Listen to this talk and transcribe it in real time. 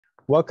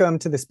Welcome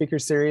to the speaker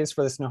series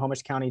for the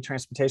Snohomish County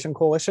Transportation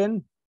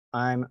Coalition.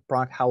 I'm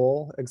Brock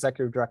Howell,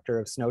 Executive Director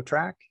of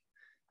Snotrac.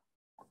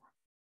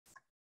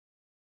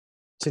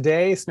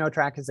 Today,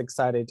 Snotrac is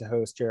excited to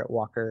host Jarrett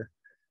Walker.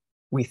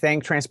 We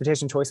thank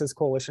Transportation Choices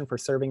Coalition for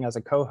serving as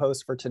a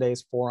co-host for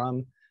today's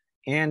forum,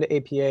 and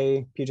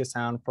APA Puget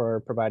Sound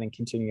for providing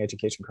continuing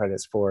education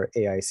credits for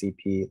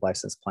AICP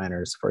licensed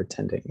planners for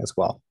attending as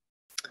well.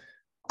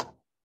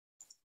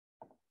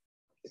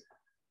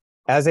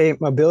 As a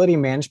mobility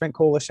management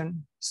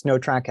coalition,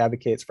 Snotrac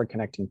advocates for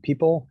connecting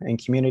people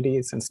and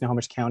communities in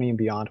Snohomish County and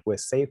beyond with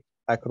safe,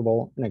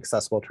 equitable, and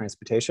accessible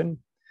transportation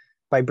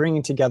by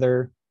bringing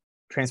together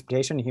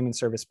transportation and human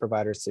service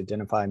providers to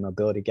identify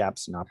mobility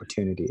gaps and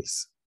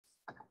opportunities.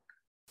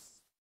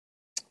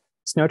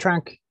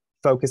 Snotrac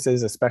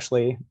focuses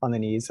especially on the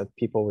needs of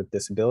people with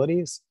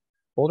disabilities,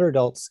 older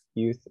adults,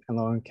 youth, and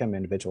low-income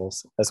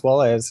individuals, as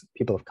well as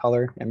people of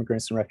color,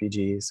 immigrants and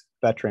refugees,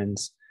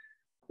 veterans,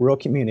 rural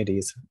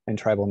communities, and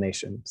tribal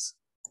nations.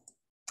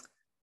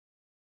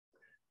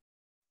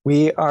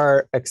 We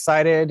are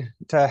excited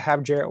to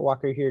have Jarrett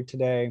Walker here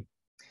today.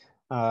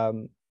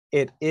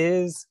 It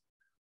is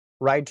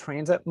Ride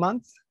Transit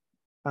Month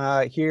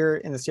here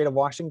in the state of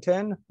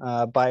Washington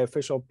by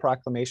official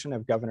proclamation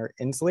of Governor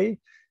Inslee.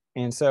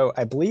 And so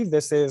I believe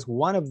this is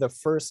one of the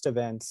first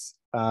events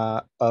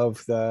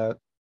of the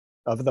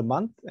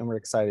month, and we're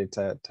excited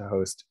to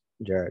host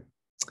Jarrett.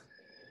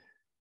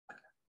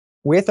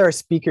 With our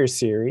speaker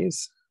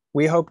series,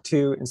 we hope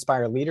to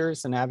inspire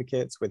leaders and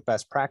advocates with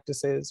best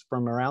practices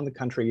from around the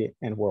country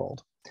and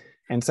world.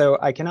 And so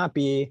I cannot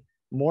be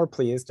more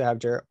pleased to have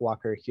Jarrett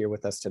Walker here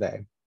with us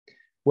today.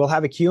 We'll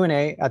have a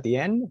Q&A at the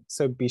end,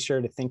 so be sure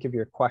to think of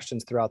your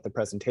questions throughout the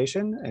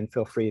presentation and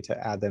feel free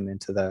to add them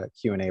into the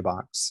Q&A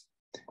box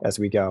as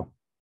we go.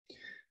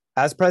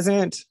 As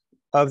president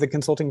of the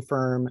consulting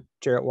firm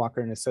Jarrett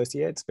Walker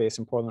Associates based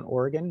in Portland,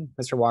 Oregon,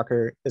 Mr.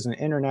 Walker is an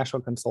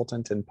international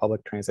consultant in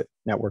public transit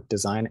network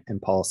design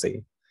and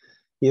policy.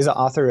 He is the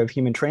author of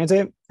Human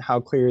Transit, How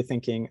Clear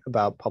Thinking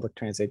About Public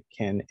Transit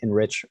Can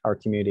Enrich Our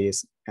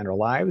Communities and Our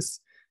Lives,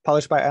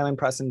 published by Island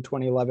Press in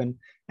 2011.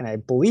 And I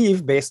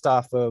believe, based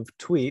off of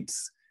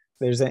tweets,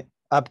 there's an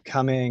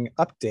upcoming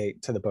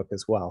update to the book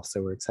as well.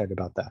 So we're excited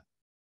about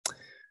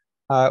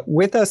that.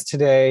 With us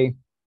today,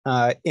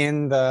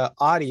 in the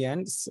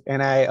audience,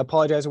 and I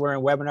apologize, we're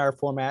in webinar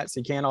format, so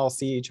you can't all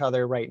see each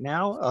other right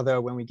now, although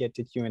when we get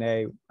to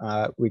Q&A,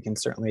 we can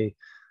certainly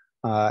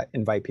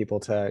invite people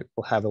to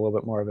have a little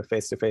bit more of a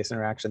face-to-face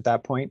interaction at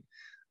that point.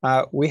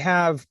 We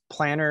have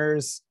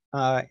planners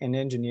and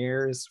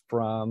engineers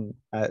from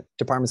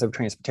departments of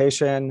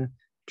transportation,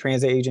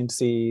 transit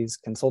agencies,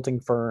 consulting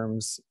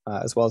firms,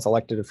 as well as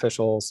elected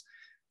officials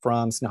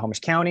from Snohomish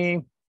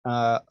County,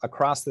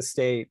 across the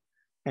state,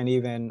 and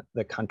even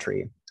the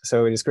country.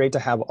 So it is great to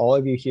have all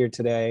of you here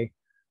today,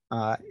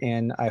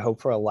 and I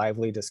hope for a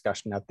lively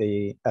discussion at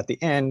the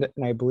end.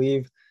 And I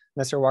believe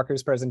Mr.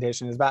 Walker's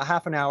presentation is about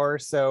half an hour,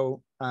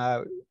 so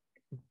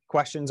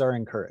questions are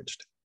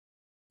encouraged.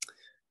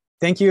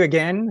 Thank you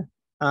again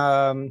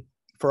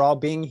for all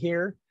being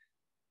here.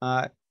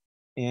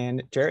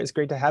 And Jarrett, it's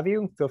great to have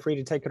you. Feel free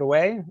to take it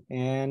away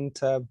and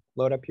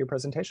load up your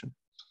presentation.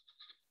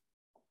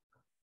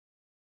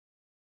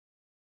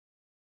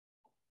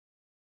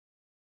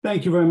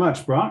 Thank you very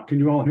much, Brock. Can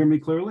you all hear me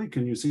clearly?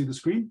 Can you see the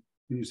screen?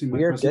 Can you see my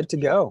presentation? We are good to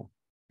go.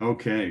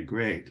 Okay,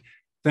 great.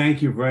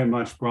 Thank you very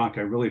much, Brock.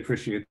 I really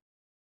appreciate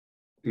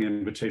the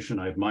invitation.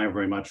 I admire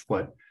very much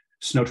what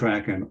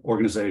Snotrac and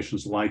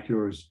organizations like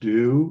yours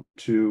do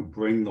to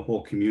bring the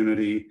whole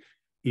community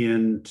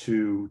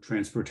into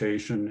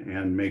transportation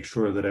and make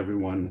sure that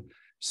everyone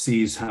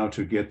sees how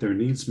to get their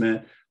needs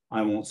met.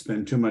 I won't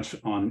spend too much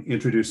on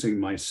introducing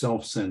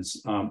myself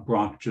since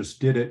Brock just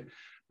did it.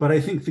 But I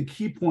think the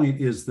key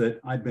point is that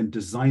I've been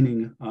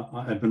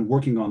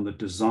working on the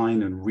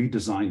design and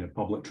redesign of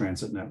public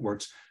transit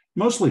networks,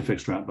 mostly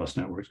fixed route bus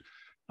networks,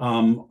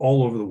 all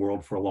over the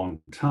world for a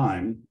long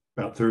time,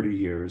 about 30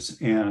 years.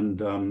 And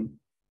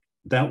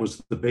that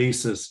was the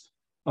basis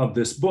of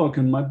this book.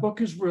 And my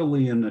book is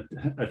really an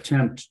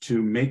attempt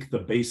to make the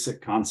basic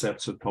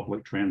concepts of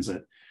public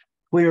transit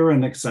clear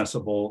and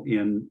accessible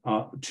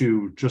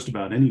to just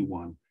about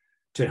anyone,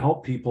 to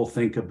help people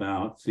think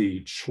about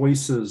the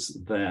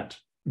choices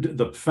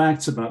the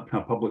facts about how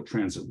public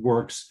transit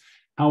works,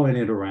 how it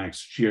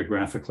interacts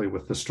geographically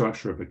with the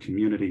structure of a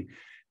community,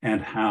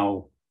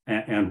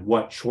 and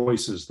what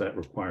choices that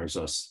requires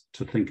us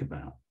to think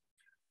about.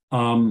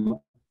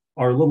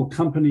 Our little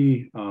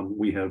company,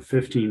 we have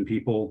 15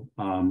 people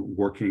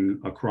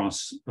working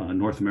across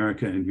North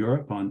America and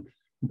Europe on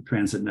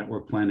transit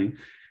network planning.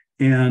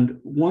 And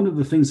one of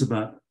the things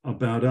about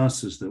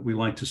us is that we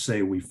like to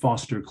say we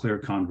foster clear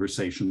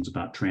conversations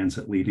about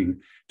transit leading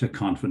to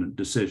confident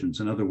decisions.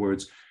 In other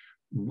words,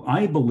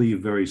 I believe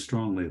very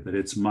strongly that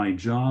it's my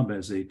job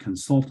as a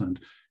consultant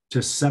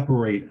to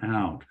separate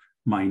out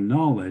my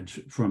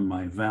knowledge from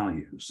my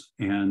values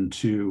and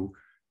to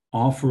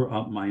offer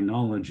up my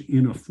knowledge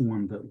in a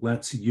form that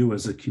lets you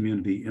as a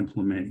community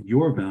implement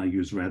your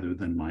values rather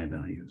than my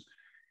values.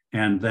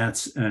 And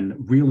that's a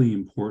really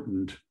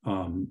important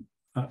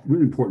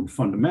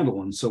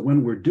fundamental. And so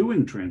when we're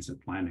doing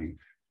transit planning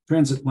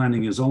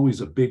is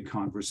always a big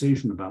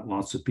conversation about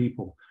lots of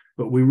people,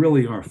 but we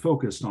really are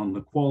focused on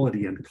the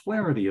quality and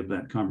clarity of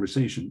that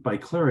conversation. By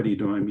clarity,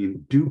 do I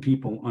mean, do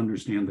people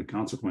understand the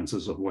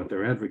consequences of what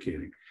they're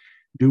advocating?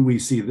 Do we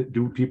see that,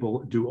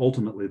 do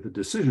ultimately the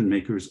decision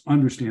makers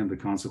understand the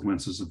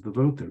consequences of the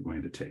vote they're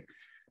going to take?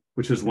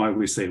 Which is why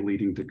we say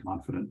leading to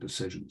confident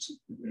decisions.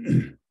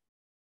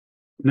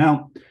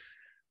 Now,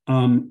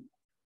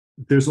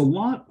 there are a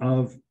lot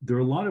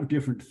of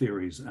different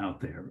theories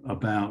out there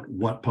about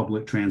what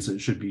public transit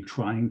should be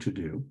trying to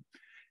do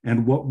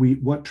and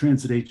what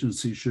transit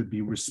agencies should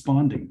be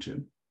responding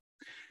to.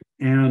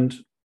 And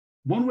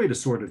one way to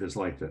sort it is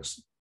like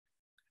this.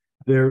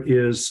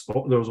 There's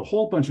a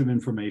whole bunch of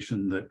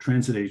information that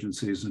transit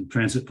agencies and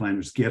transit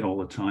planners get all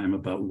the time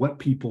about what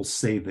people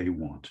say they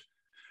want.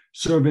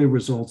 Survey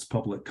results,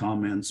 public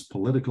comments,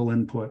 political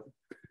input.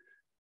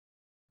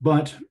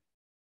 But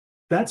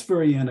that's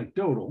very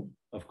anecdotal,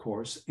 of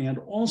course, and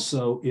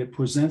also it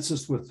presents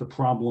us with the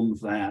problem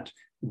that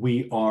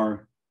we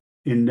are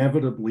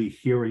inevitably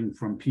hearing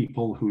from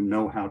people who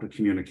know how to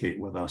communicate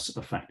with us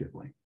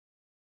effectively.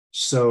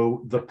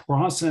 So the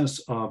process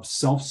of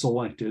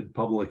self-selected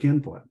public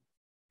input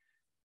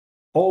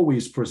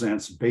always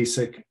presents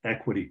basic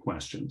equity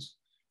questions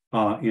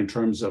in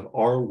terms of,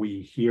 are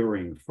we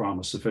hearing from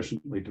a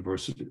sufficiently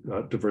diverse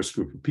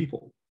group of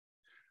people?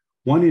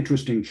 One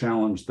interesting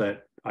challenge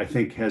that I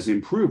think has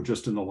improved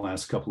just in the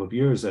last couple of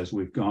years as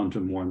we've gone to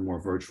more and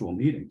more virtual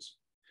meetings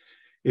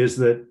is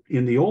that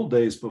in the old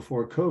days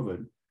before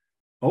COVID,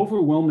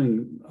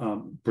 overwhelming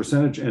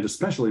percentage, and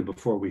especially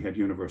before we had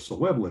universal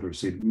web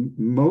literacy,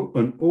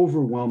 an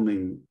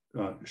overwhelming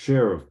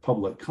share of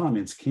public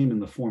comments came in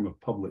the form of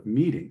public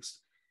meetings.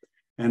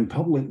 And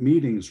public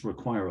meetings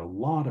require a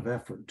lot of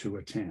effort to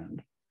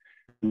attend.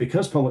 And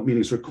because public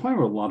meetings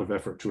require a lot of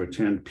effort to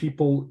attend,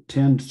 people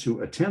tend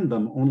to attend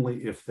them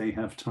only if they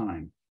have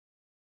time.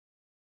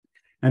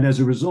 And as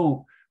a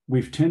result,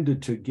 we've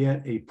tended to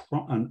get a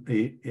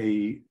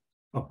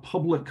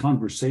public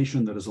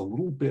conversation that is a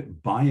little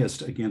bit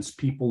biased against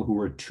people who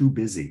are too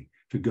busy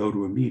to go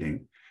to a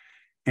meeting.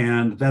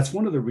 And that's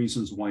one of the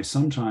reasons why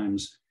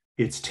sometimes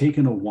it's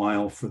taken a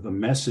while for the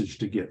message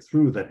to get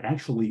through that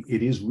actually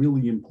it is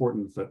really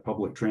important that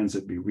public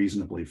transit be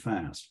reasonably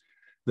fast,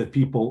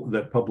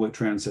 that public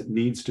transit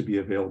needs to be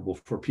available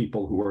for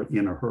people who are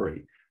in a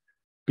hurry,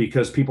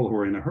 because people who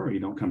are in a hurry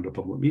don't come to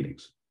public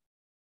meetings.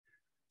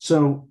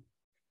 So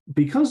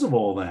because of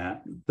all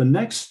that, the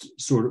next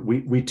sort of,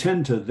 we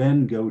tend to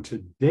then go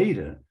to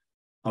data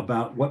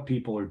about what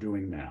people are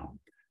doing now.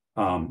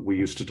 We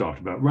used to talk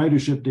about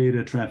ridership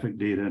data, traffic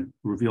data,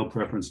 reveal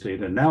preference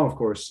data. Now, of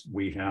course,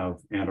 we have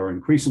and are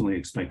increasingly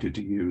expected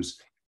to use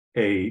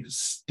a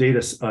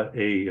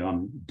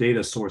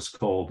data source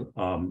called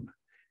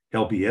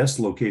LBS,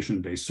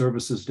 location-based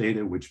services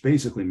data, which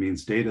basically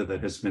means data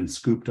that has been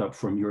scooped up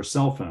from your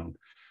cell phone,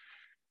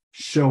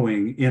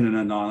 showing in an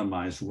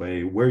anonymized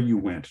way where you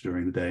went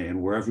during the day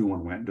and where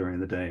everyone went during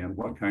the day and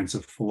what kinds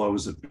of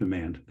flows of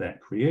demand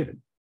that created.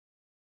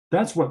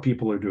 That's what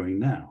people are doing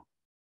now.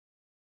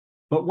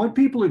 But what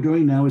people are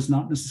doing now is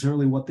not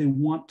necessarily what they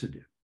want to do.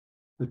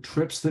 The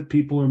trips that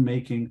people are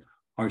making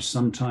are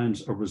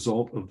sometimes a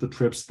result of the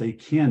trips they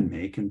can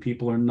make, and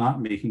people are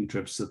not making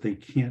trips that they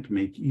can't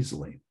make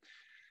easily.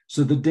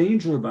 So the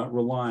danger about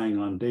relying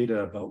on data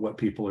about what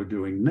people are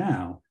doing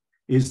now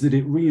is that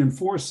it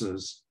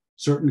reinforces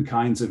certain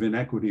kinds of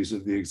inequities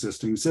of the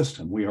existing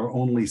system. We are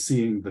only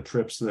seeing the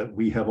trips that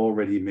we have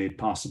already made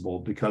possible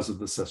because of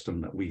the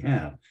system that we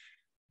have.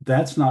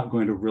 That's not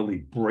going to really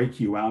break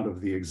you out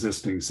of the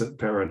existing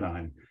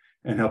paradigm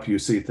and help you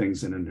see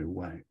things in a new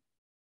way.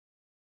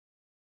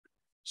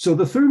 So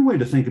the third way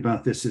to think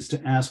about this is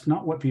to ask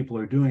not what people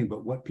are doing,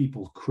 but what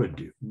people could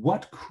do.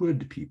 What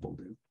could people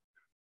do?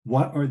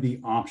 What are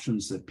the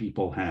options that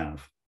people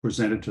have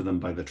presented to them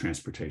by the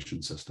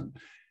transportation system?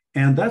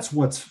 And that's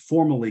what's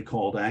formally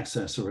called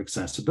access or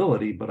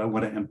accessibility, but I'm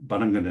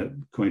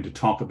going to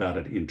talk about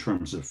it in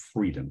terms of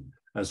freedom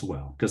as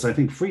well, because I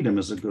think freedom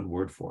is a good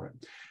word for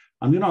it.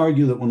 I'm going to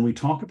argue that when we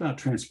talk about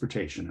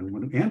transportation and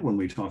when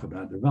we talk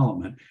about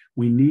development,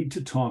 we need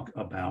to talk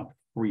about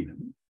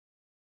freedom.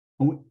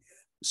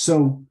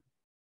 So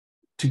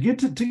to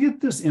get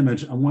this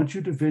image, I want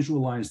you to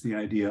visualize the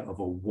idea of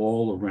a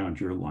wall around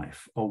your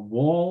life, a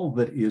wall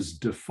that is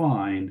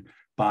defined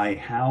by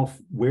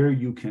where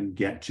you can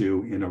get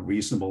to in a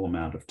reasonable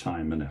amount of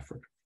time and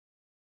effort.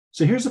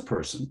 So here's a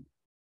person.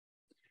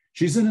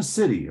 She's in a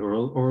city or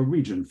a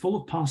region full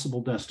of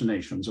possible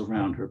destinations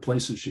around her,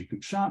 places she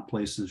could shop,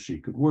 places she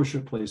could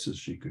worship, places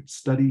she could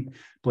study,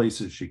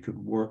 places she could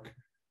work,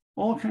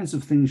 all kinds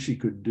of things she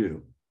could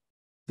do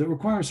that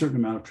require a certain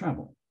amount of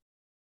travel.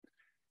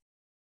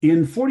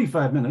 In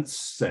 45 minutes,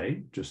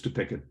 say, just to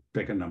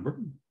pick a number,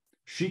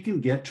 she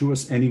can get to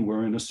us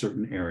anywhere in a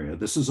certain area.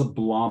 This is a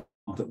blob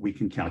that we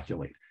can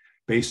calculate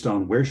based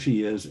on where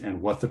she is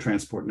and what the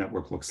transport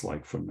network looks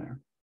like from there.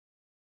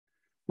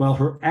 Well,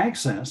 her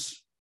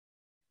access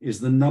is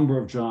the number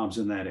of jobs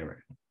in that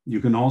area. You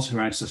can also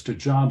have access to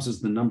jobs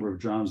as the number of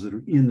jobs that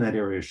are in that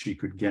area she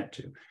could get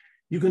to.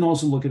 You can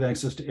also look at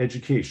access to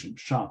education,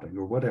 shopping,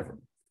 or whatever.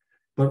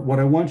 But what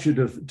I want you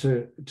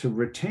to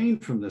retain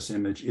from this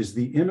image is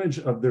the image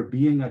of there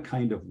being a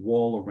kind of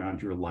wall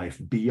around your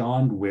life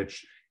beyond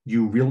which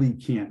you really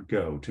can't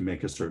go to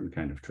make a certain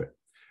kind of trip.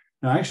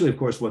 Now, actually, of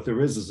course, what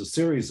there is a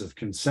series of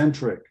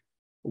concentric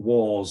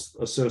walls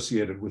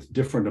associated with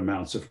different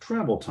amounts of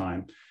travel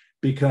time,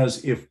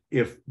 because if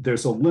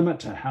there's a limit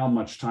to how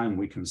much time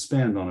we can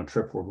spend on a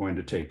trip we're going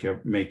to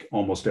make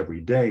almost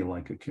every day,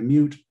 like a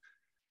commute,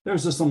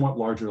 there's a somewhat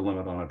larger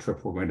limit on a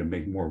trip we're going to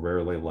make more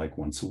rarely, like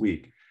once a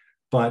week.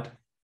 But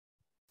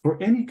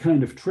for any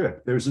kind of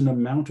trip, there's an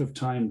amount of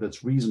time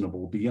that's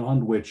reasonable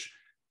beyond which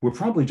we're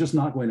probably just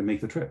not going to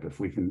make the trip if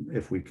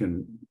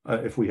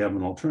we have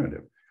an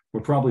alternative.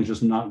 We're probably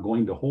just not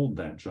going to hold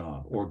that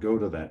job or go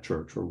to that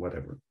church or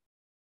whatever.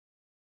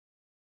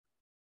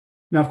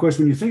 Now, of course,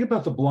 when you think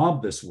about the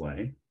blob this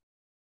way,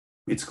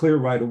 it's clear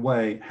right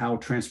away how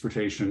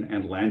transportation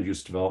and land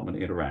use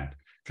development interact.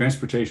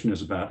 Transportation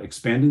is about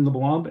expanding the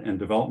blob, and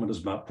development is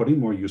about putting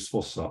more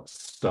useful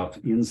stuff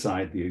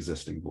inside the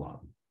existing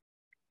blob.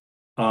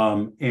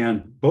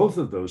 And both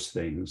of those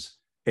things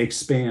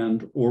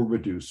expand or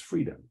reduce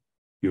freedom.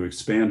 You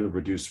expand or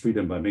reduce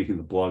freedom by making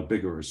the blob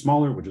bigger or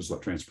smaller, which is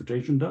what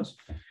transportation does.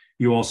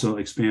 You also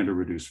expand or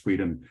reduce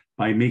freedom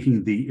by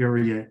making the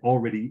area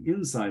already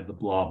inside the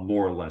blob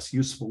more or less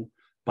useful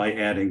by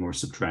adding or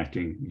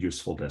subtracting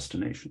useful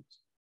destinations.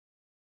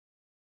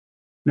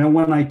 Now,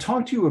 when I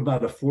talk to you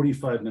about a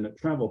 45-minute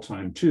travel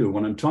time too,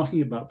 when I'm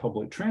talking about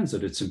public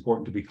transit, it's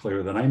important to be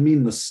clear that I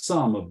mean the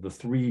sum of the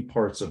three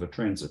parts of a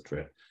transit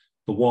trip: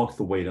 the walk,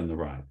 the wait, and the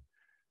ride.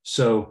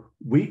 So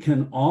we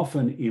can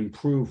often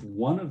improve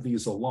one of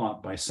these a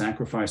lot by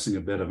sacrificing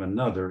a bit of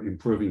another,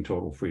 improving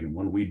total freedom.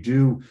 When we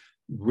do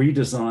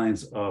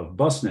redesigns of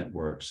bus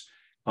networks,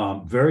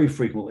 very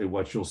frequently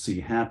what you'll see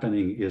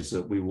happening is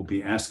that we will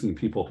be asking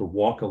people to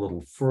walk a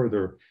little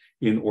further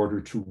in order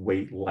to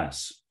wait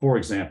less. For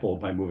example,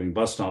 by moving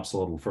bus stops a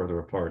little further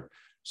apart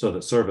so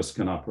that service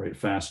can operate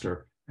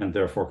faster and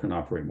therefore can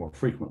operate more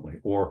frequently,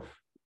 or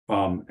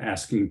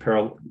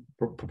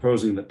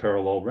proposing that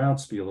parallel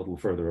routes be a little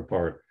further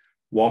apart,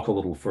 walk a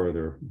little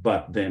further,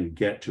 but then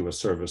get to a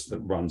service that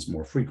runs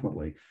more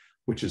frequently,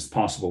 which is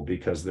possible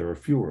because there are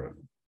fewer of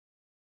them.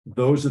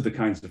 Those are the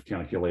kinds of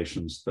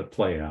calculations that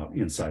play out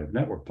inside of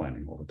network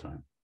planning all the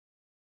time.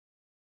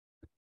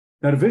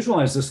 Now, to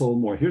visualize this a little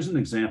more, here's an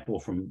example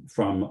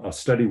from a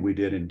study we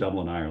did in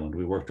Dublin, Ireland.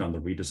 We worked on the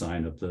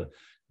redesign of the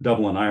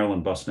Dublin,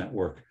 Ireland bus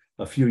network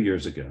a few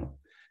years ago.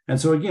 And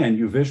so again,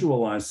 you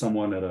visualize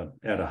someone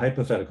at a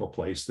hypothetical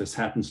place. This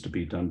happens to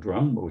be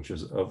Dundrum, which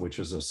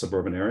is a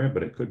suburban area,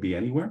 but it could be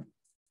anywhere.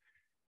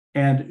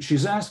 And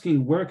she's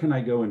asking, where can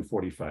I go in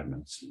 45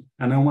 minutes?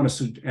 And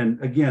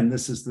and again,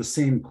 this is the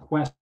same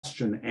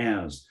question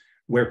as,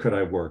 where could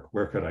I work?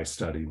 Where could I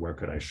study? Where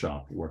could I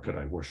shop? Where could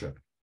I worship?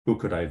 Who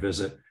could I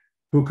visit?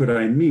 Who could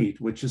I meet?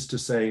 Which is to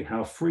say,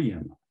 how free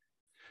am I?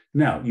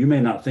 Now, you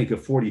may not think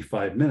of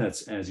 45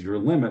 minutes as your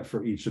limit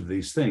for each of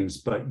these things,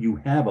 but you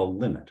have a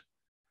limit.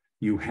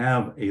 You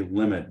have a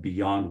limit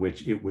beyond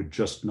which it would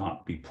just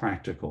not be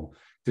practical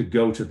to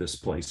go to this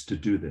place to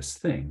do this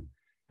thing.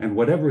 And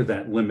whatever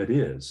that limit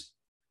is,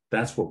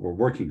 that's what we're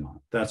working on.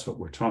 That's what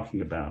we're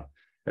talking about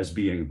as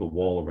being the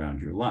wall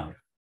around your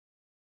life.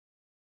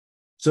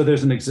 So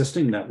there's an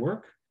existing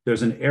network.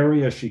 There's an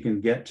area she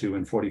can get to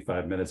in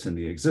 45 minutes in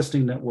the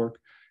existing network.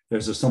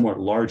 There's a somewhat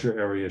larger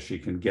area she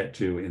can get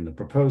to in the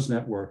proposed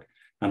network.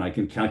 And I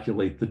can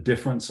calculate the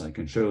difference. I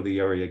can show the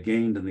area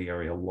gained and the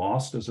area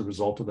lost as a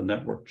result of the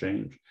network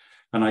change.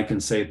 And I can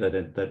say that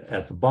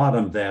at the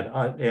bottom, that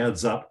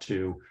adds up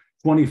to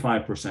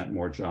 25%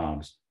 more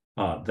jobs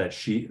that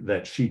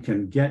she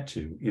can get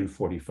to in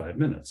 45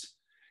 minutes.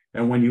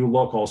 And when you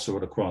look also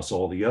at across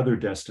all the other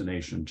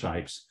destination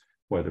types,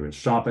 whether it's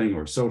shopping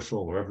or social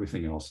or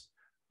everything else,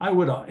 I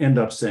would end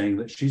up saying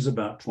that she's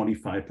about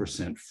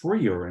 25%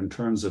 freer in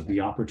terms of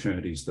the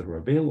opportunities that are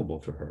available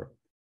to her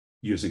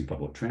using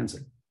public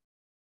transit.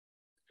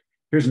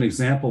 Here's an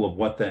example of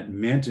what that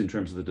meant in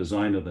terms of the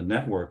design of the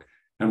network.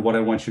 And what I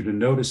want you to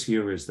notice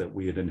here is that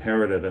we had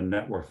inherited a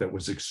network that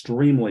was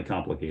extremely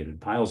complicated,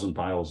 piles and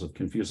piles of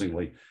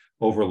confusingly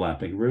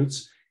overlapping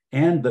routes,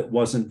 and that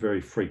wasn't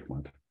very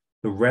frequent.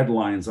 The red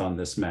lines on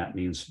this map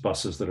means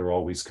buses that are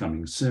always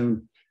coming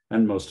soon,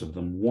 and most of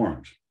them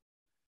weren't.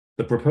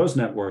 The proposed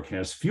network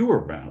has fewer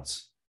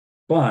routes,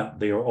 but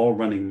they are all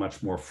running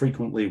much more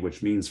frequently,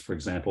 which means, for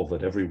example,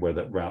 that everywhere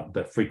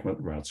that frequent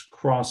routes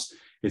cross,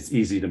 it's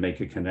easy to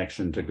make a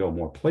connection to go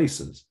more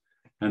places.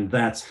 And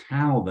that's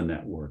how the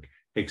network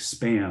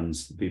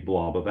expands the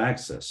blob of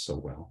access so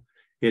well.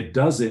 It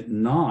does it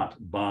not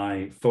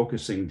by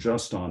focusing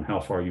just on how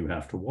far you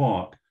have to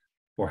walk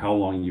or how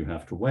long you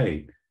have to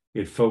wait,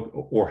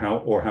 or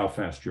how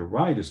fast your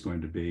ride is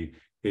going to be.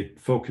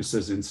 It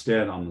focuses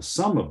instead on the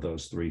sum of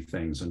those three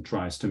things and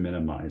tries to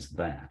minimize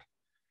that.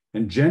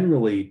 And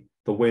generally,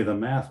 the way the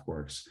math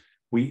works,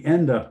 we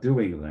end up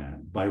doing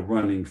that by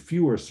running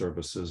fewer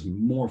services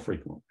more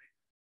frequently,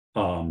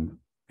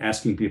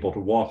 asking people to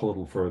walk a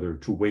little further,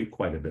 to wait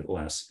quite a bit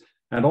less.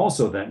 And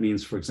also that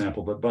means, for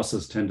example, that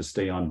buses tend to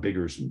stay on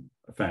bigger,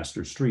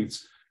 faster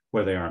streets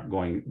where they aren't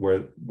going,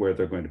 where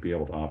they're going to be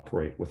able to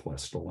operate with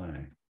less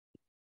delay.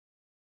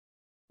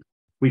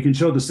 We can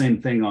show the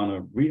same thing on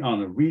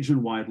a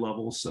region-wide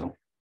level. So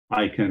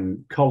I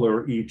can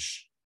color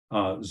each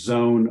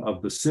zone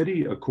of the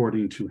city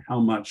according to how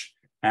much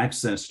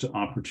access to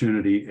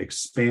opportunity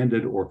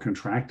expanded or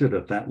contracted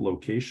at that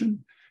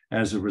location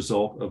as a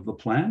result of the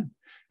plan.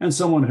 And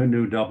someone who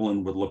knew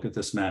Dublin would look at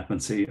this map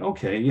and say,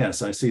 okay,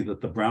 yes, I see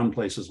that the brown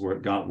places where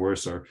it got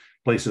worse are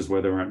places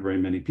where there aren't very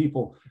many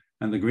people,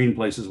 and the green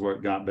places where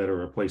it got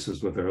better are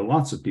places where there are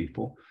lots of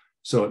people.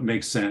 So it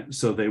makes sense.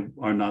 So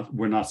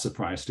we're not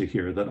surprised to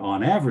hear that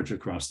on average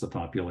across the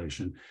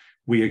population,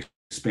 we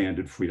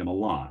expanded freedom a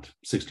lot,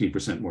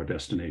 16% more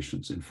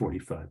destinations in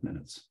 45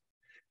 minutes.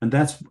 And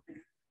that's,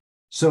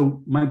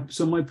 so my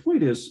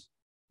point is,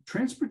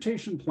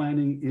 transportation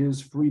planning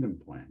is freedom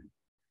planning.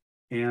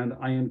 And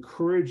I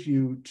encourage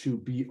you to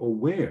be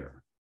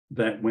aware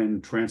that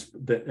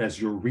that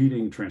as you're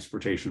reading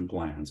transportation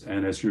plans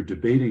and as you're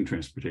debating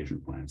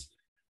transportation plans,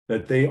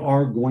 that they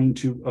are going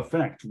to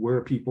affect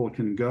where people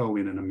can go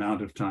in an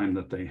amount of time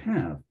that they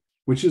have,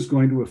 which is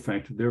going to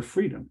affect their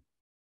freedom.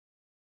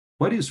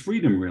 What is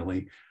freedom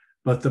really,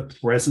 but the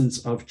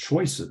presence of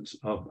choices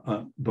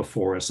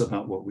before us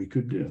about what we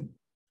could do?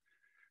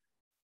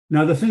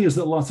 Now, the thing is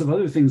that lots of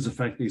other things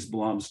affect these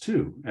blobs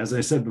too. As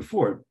I said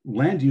before,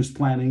 land use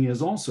planning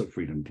is also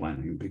freedom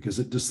planning because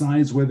it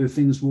decides whether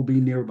things will be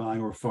nearby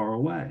or far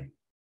away.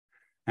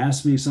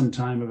 Ask me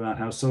sometime about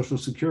how Social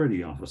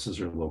Security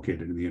offices are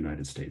located in the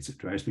United States. It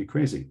drives me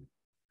crazy.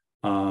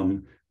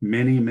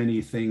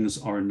 Many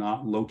things are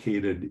not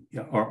located,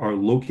 are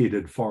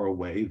located far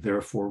away,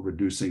 therefore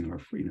reducing our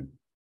freedom.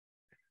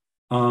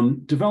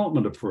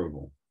 Development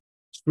approval,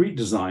 street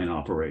design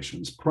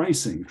operations,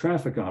 pricing,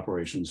 traffic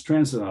operations,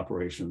 transit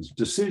operations,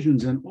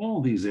 decisions in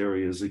all these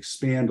areas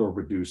expand or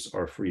reduce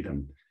our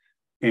freedom.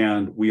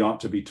 And we ought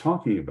to be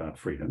talking about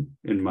freedom,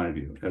 in my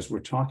view, as we're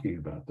talking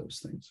about those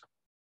things.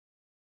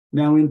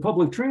 Now, in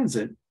public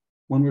transit,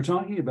 when we're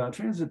talking about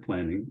transit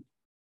planning,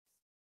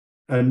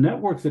 a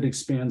network that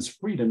expands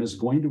freedom is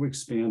going to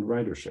expand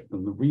ridership.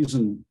 And the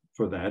reason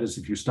for that is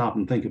if you stop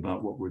and think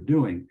about what we're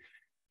doing,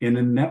 in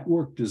a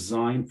network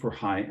designed for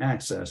high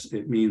access,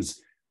 it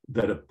means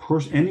that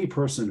any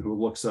person who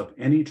looks up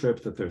any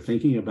trip that they're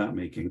thinking about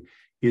making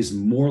is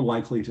more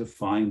likely to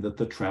find that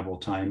the travel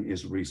time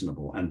is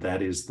reasonable. And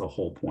that is the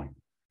whole point.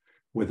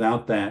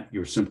 Without that,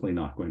 you're simply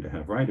not going to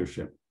have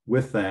ridership.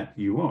 With that,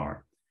 you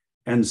are.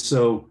 And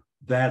so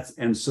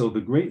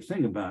the great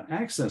thing about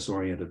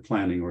access-oriented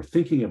planning or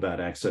thinking about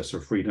access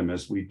or freedom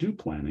as we do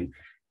planning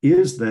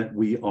is that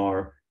we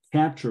are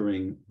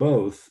capturing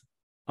both,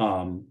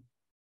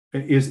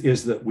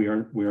 is that we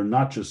are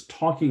not just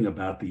talking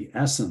about the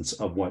essence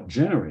of what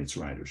generates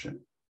ridership.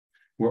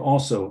 We're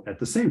also at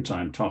the same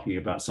time talking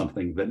about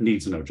something that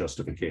needs no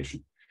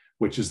justification,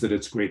 which is that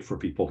it's great for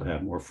people to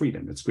have more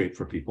freedom. It's great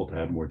for people to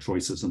have more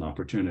choices and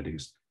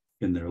opportunities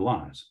in their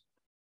lives.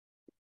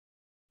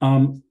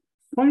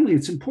 Finally,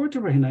 it's important to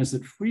recognize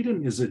that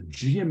freedom is a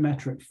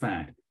geometric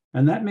fact,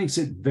 and that makes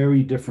it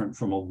very different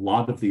from a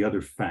lot of the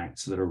other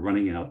facts that are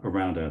running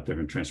around out there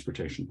in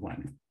transportation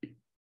planning.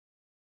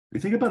 You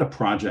think about a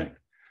project,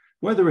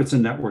 whether it's a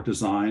network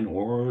design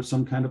or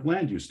some kind of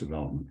land use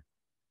development,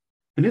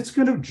 and it's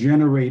going to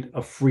generate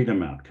a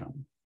freedom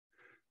outcome.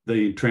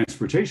 The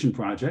transportation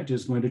project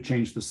is going to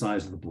change the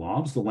size of the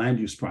blobs. The land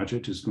use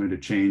project is going to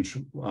change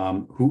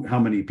how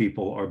many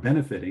people are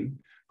benefiting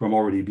from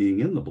already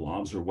being in the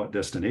blobs or what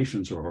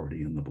destinations are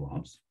already in the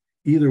blobs.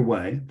 Either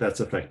way,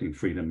 that's affecting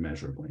freedom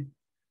measurably.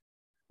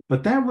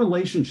 But that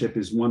relationship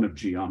is one of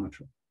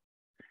geometry.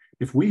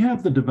 If we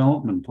have the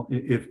development,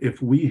 if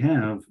we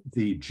have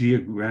the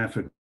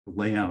geographic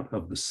layout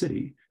of the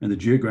city and the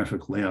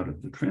geographic layout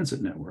of the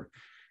transit network,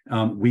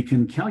 we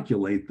can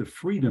calculate the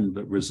freedom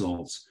that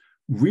results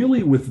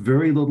really with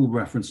very little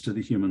reference to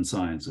the human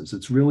sciences.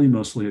 It's really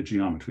mostly a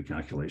geometry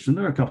calculation.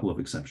 There are a couple of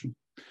exceptions.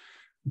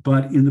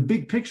 But in the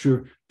big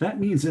picture, that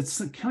means it's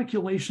a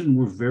calculation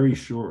we're very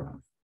sure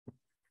of.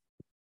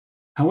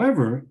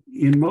 However,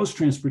 in most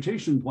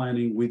transportation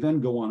planning, we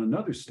then go on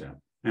another step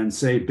and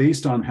say,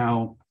 based on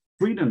how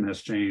freedom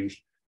has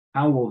changed,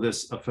 how will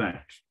this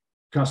affect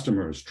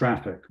customers,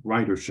 traffic,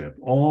 ridership,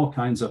 all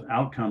kinds of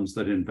outcomes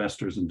that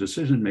investors and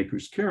decision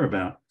makers care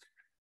about?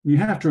 You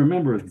have to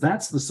remember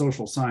that's the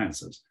social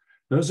sciences.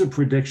 Those are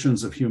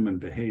predictions of human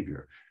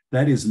behavior.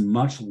 That is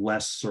much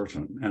less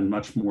certain and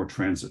much more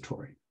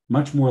transitory,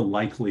 much more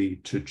likely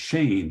to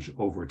change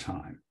over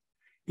time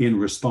in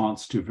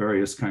response to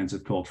various kinds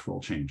of cultural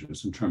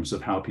changes in terms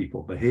of how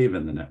people behave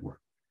in the network.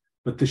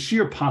 But the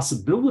sheer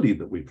possibility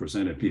that we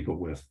presented people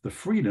with, the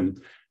freedom,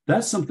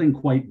 that's something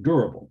quite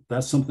durable.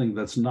 That's something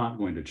that's not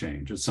going to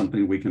change. It's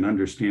something we can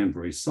understand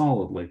very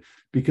solidly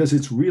because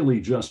it's really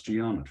just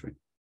geometry.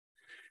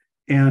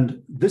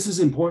 And this is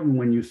important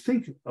when you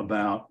think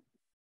about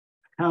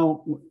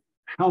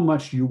how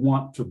much you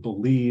want to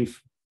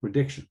believe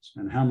predictions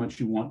and how much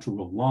you want to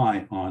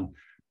rely on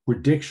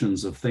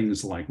predictions of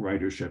things like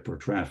ridership or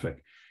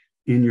traffic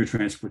in your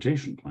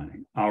transportation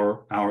planning.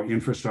 Our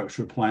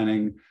infrastructure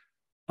planning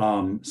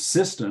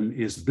system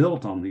is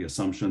built on the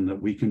assumption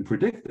that we can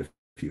predict the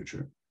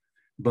future.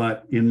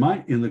 But in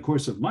the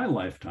course of my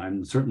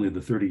lifetime, certainly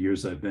the 30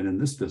 years I've been in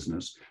this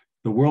business,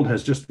 the world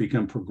has just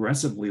become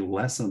progressively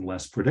less and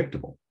less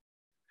predictable.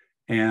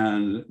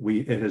 And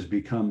it has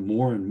become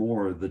more and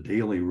more the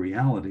daily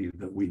reality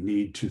that we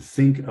need to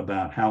think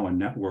about how a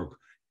network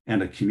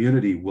and a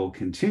community will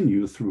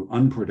continue through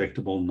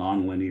unpredictable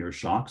nonlinear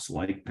shocks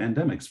like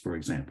pandemics, for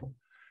example.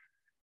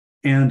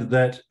 And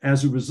that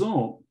as a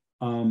result,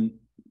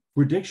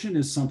 prediction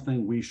is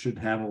something we should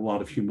have a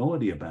lot of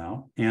humility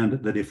about, and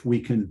that if we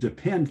can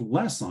depend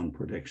less on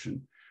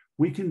prediction,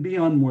 we can be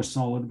on more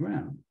solid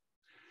ground.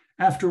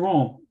 After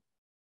all,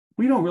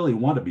 we don't really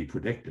want to be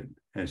predicted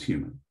as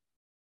human.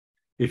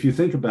 If you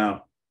think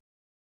about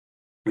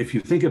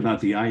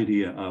the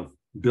idea of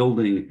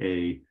building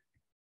a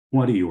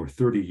 20 or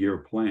 30-year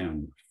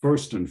plan,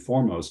 first and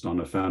foremost on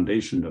a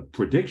foundation of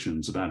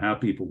predictions about how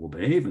people will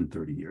behave in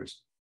 30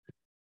 years,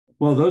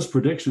 well, those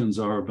predictions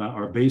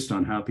are based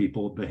on how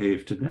people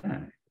behave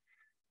today.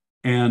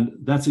 And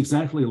that's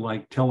exactly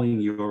like telling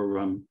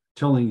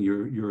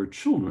your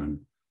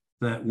children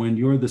that when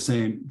they're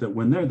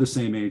the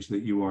same age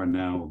that you are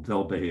now,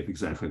 they'll behave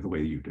exactly the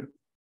way you do.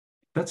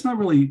 That's not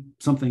really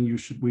something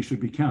we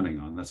should be counting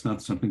on. That's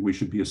not something we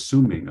should be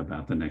assuming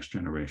about the next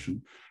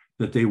generation,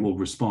 that they will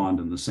respond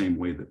in the same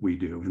way that we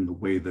do, in the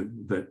way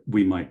that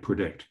we might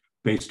predict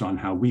based on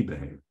how we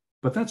behave.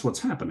 But that's what's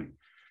happening.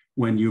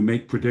 When you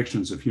make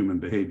predictions of human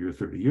behavior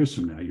 30 years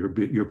from now,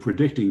 you're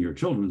predicting your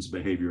children's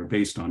behavior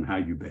based on how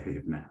you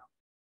behave now.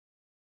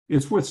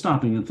 It's worth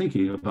stopping and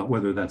thinking about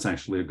whether that's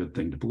actually a good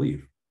thing to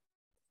believe.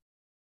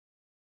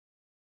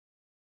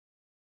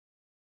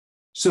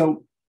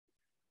 So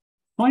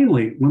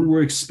finally, when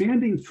we're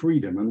expanding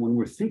freedom and when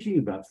we're thinking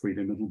about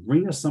freedom, it will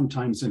bring us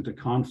sometimes into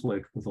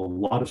conflict with a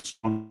lot of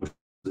strong emotions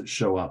that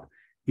show up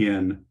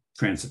in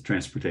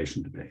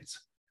transportation debates.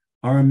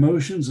 Our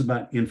emotions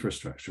about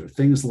infrastructure,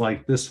 things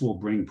like this will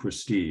bring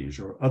prestige,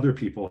 or other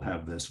people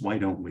have this, why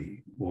don't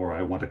we? Or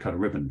I want to cut a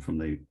ribbon from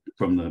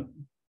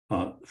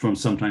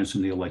sometimes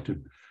from the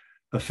elected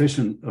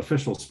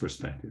official's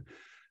perspective.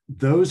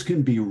 Those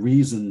can be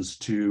reasons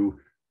to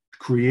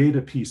create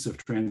a piece of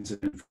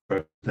transit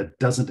infrastructure that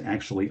doesn't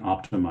actually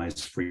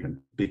optimize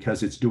freedom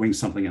because it's doing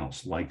something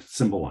else, like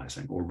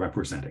symbolizing or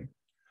representing.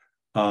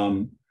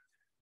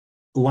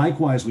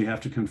 Likewise, we have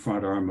to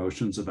confront our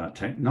emotions about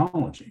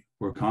technology.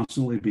 We're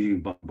constantly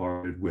being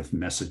bombarded with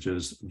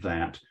messages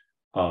that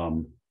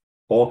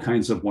all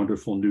kinds of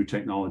wonderful new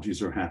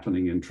technologies are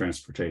happening in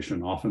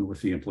transportation, often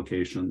with the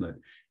implication that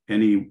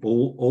any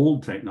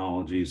old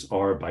technologies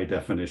are by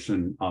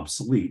definition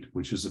obsolete,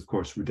 which is of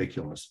course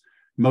ridiculous.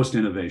 Most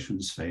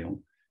innovations fail.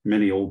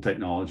 Many old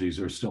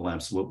technologies are still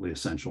absolutely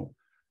essential.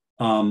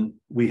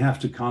 We have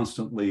to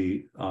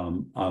constantly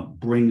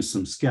bring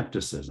some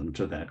skepticism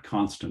to that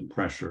constant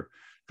pressure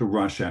to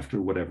rush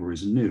after whatever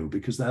is new,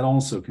 because that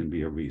also can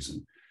be a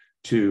reason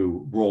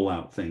to roll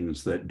out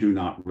things that do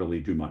not really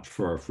do much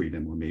for our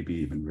freedom or maybe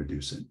even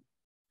reduce it.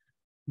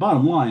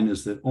 Bottom line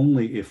is that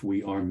only if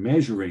we are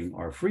measuring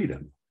our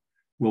freedom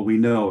will we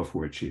know if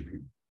we're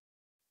achieving.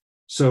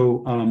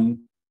 So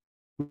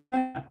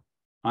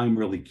I'm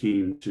really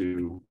keen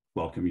to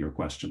welcome your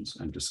questions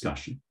and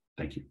discussion.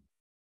 Thank you.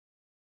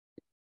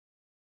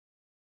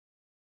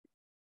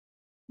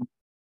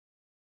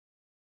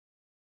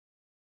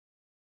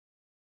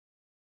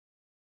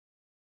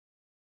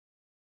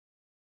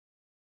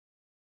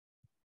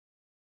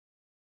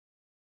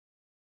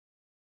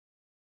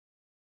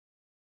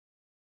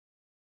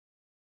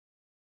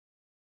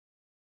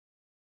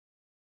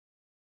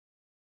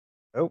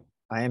 Oh,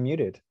 I am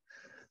muted.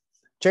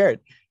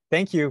 Jarrett,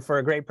 thank you for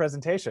a great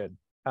presentation.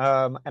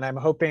 And I'm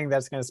hoping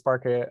that's going to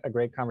spark a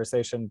great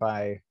conversation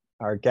by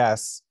our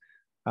guests.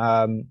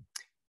 I'm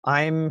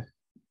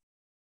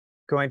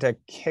going to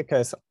kick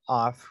us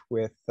off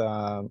with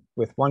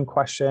one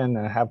question,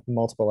 and I have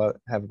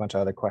a bunch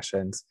of other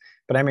questions,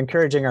 but I'm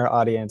encouraging our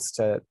audience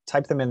to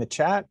type them in the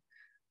chat,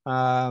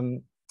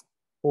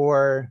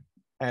 or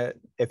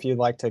if you'd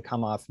like to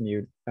come off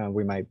mute,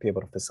 we might be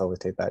able to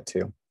facilitate that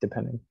too,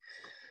 depending.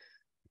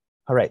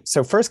 All right,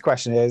 so first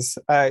question is,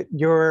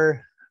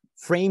 your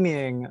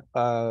framing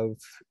of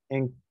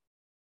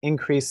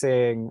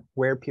increasing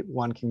where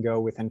one can go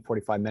within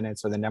 45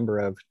 minutes, or the number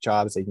of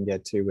jobs they can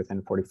get to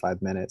within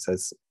 45 minutes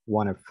as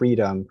one of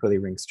freedom really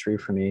rings true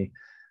for me.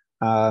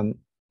 And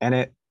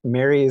it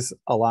marries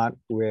a lot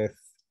with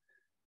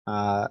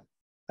a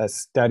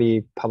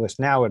study published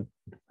now,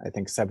 I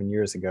think 7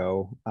 years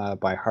ago,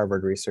 by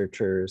Harvard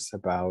researchers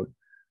about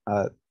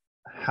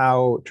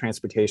how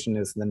transportation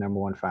is the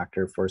 #1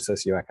 factor for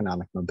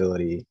socioeconomic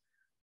mobility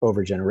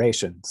over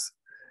generations.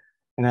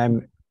 And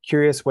I'm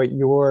curious what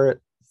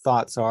your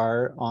thoughts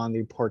are on the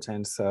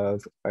importance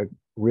of a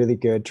really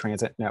good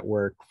transit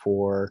network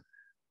for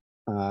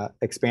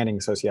expanding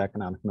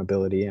socioeconomic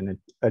mobility and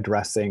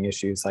addressing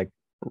issues like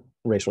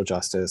racial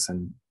justice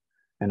and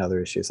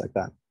other issues like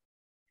that.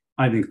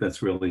 I think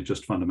that's really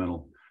just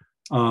fundamental.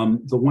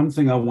 The one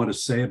thing I want to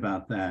say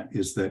about that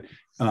is that,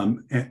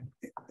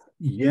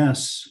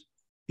 yes,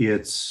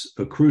 it's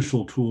a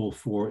crucial tool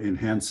for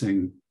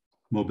enhancing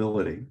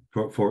mobility,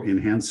 for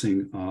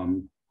enhancing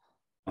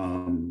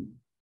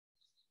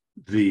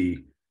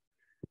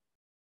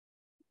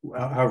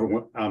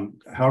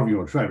however you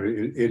want to try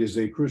it. It is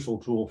a crucial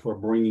tool for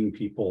bringing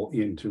people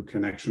into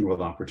connection with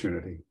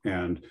opportunity.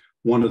 And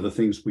one of the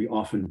things we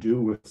often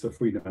do with the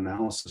freedom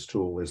analysis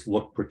tool is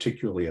look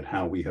particularly at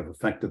how we have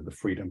affected the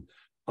freedom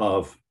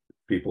of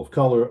people of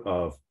color,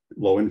 of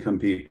low-income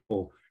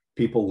people,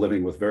 people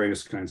living with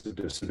various kinds of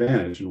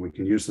disadvantage. And we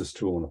can use this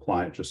tool and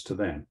apply it just to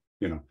them.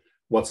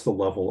 What's the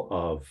level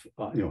of,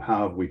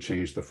 how have we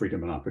changed the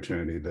freedom and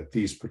opportunity that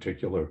these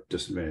particular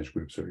disadvantaged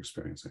groups are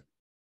experiencing?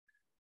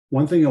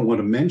 One thing I want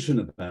to mention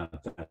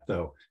about that,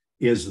 though,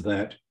 is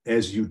that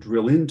as you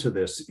drill into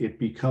this, it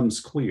becomes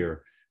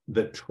clear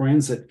that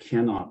transit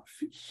cannot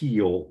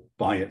heal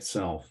by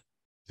itself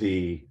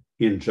the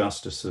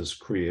injustices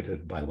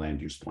created by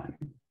land use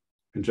planning,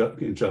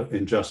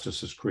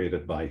 injustices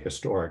created by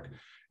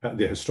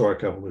the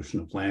historic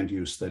evolution of land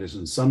use that is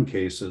in some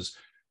cases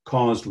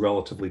caused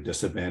relatively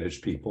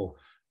disadvantaged people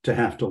to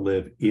have to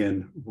live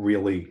in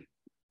really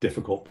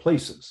difficult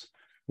places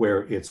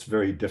where it's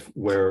very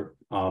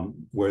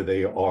where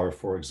they are,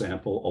 for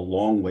example, a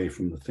long way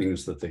from the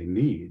things that they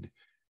need,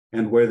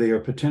 and where they are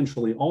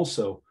potentially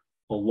also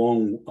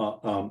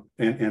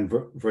and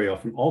very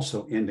often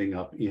also ending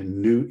up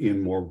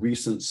in more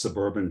recent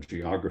suburban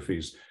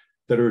geographies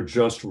that are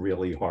just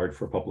really hard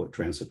for public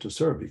transit to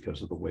serve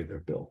because of the way they're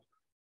built.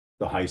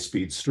 The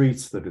high-speed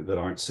streets that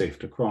aren't safe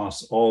to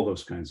cross, all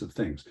those kinds of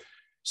things.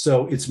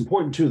 So it's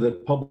important too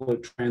that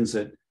public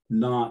transit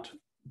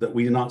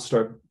we not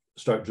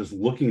start just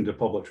looking to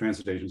public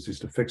transit agencies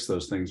to fix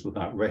those things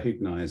without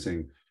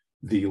recognizing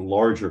the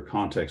larger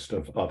context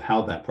of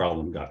how that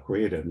problem got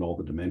created and all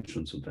the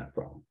dimensions of that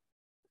problem.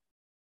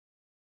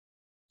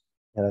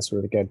 Yeah, that's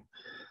really good.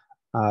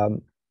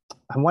 I'm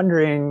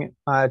wondering,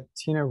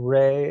 Tina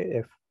Ray,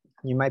 if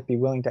you might be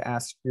willing to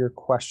ask your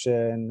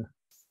question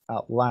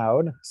out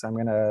loud. So I'm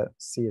going to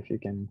see if you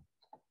can.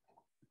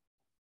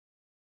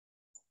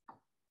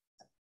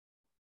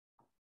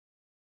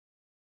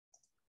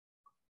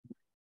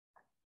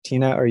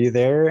 Tina, are you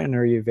there, and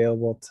are you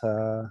available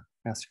to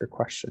ask your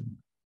question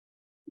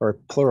or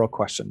plural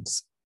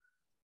questions?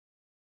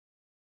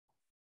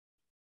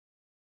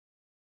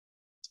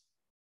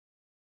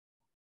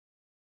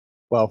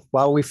 Well,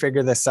 while we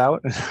figure this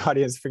out and the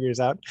audience figures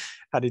out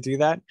how to do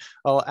that,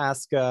 I'll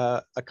ask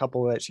a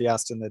couple that she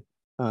asked in the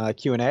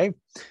Q&A.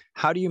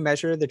 How do you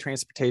measure the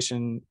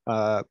transportation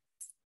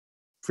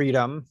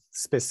freedom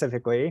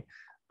specifically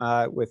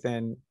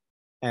within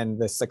and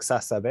the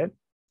success of it?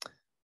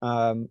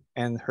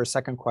 And her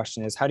second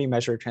question is, how do you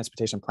measure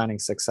transportation planning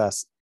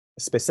success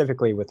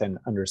specifically within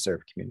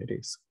underserved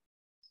communities?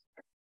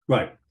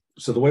 Right.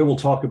 So the way we'll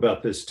talk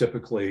about this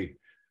typically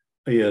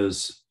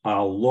is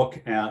I'll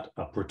look at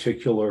a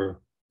particular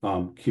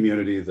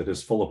community that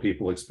is full of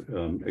people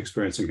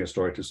experiencing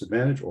historic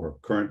disadvantage or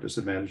current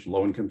disadvantage,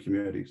 low-income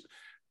communities,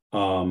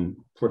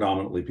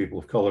 predominantly people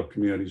of color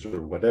communities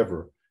or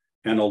whatever,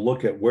 and I'll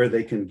look at where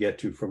they can get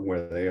to from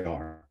where they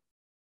are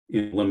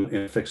in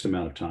a fixed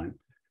amount of time.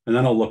 And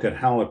then I'll look at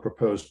how a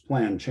proposed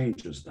plan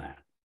changes that.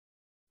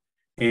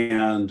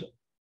 And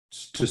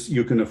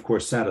you can, of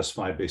course,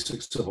 satisfy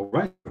basic civil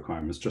rights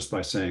requirements just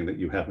by saying that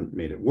you haven't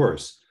made it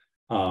worse.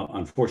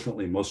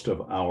 Unfortunately, most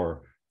of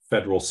our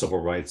federal civil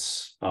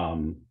rights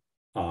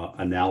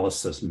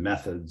analysis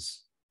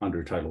methods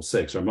under Title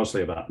VI are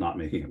mostly about not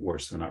making it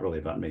worse. They're not really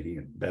about making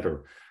it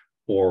better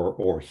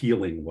or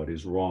healing what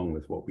is wrong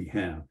with what we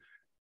have.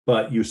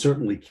 But you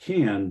certainly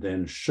can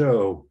then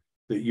show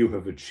that you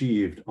have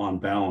achieved, on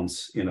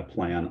balance in a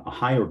plan, a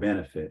higher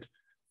benefit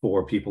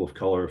for people of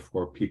color,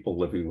 for people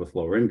living with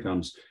lower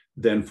incomes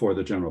than for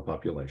the general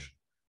population.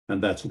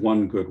 And that's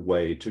one good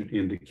way to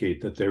indicate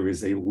that there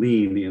is a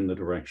lean in the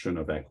direction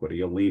of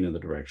equity, a lean in the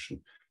direction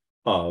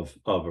of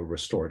a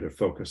restorative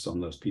focus on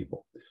those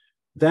people.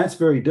 That's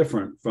very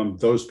different from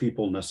those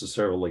people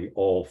necessarily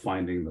all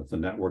finding that the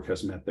network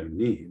has met their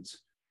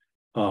needs.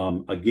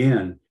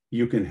 Again,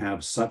 you can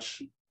have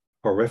such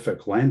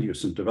horrific land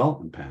use and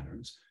development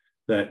patterns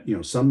that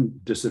some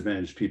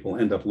disadvantaged people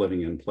end up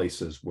living in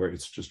places where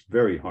it's just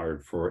very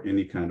hard for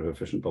any kind of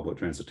efficient public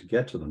transit to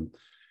get to them.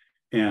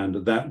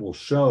 And that will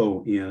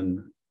show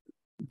in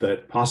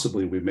that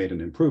possibly we've made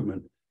an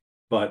improvement,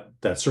 but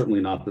that's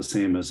certainly not the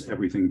same as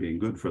everything being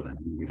good for them.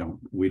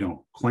 We don't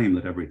claim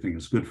that everything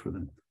is good for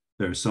them.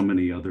 There are so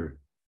many other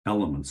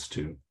elements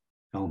to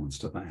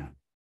that.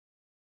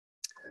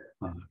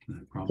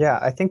 Yeah,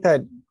 I think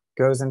that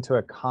goes into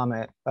a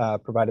comment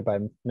provided by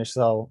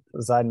Michelle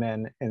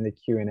Zeidman in the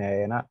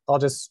Q&A, and I'll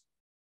just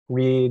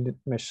read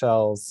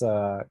Michelle's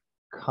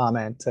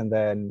comment and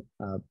then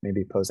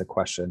maybe pose a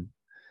question.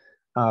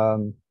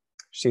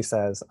 She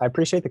says, I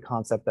appreciate the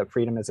concept that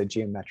freedom is a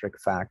geometric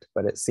fact,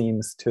 but it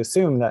seems to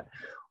assume that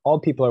all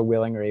people are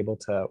willing or able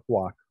to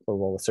walk or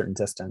roll a certain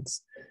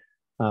distance.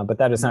 But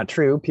that is not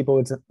true. People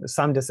with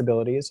some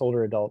disabilities,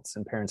 older adults,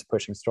 and parents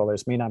pushing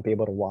strollers may not be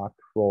able to walk,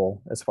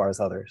 roll as far as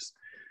others.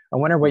 I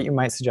wonder what you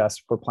might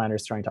suggest for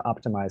planners trying to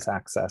optimize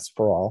access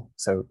for all.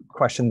 So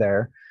question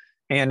there.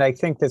 And I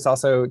think this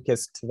also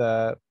gets to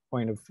the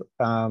point of,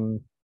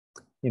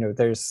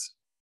 there's,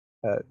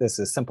 this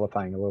is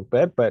simplifying a little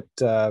bit, but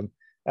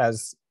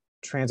as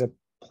transit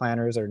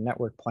planners or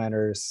network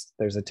planners,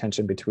 there's a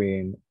tension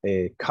between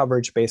a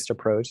coverage-based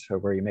approach,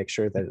 where you make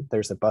sure that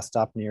there's a bus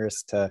stop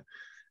nearest to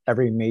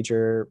every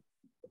major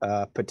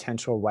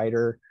potential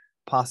rider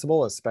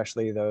possible,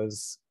 especially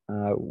those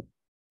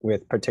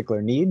with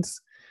particular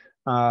needs.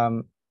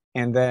 And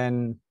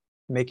then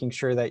making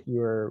sure that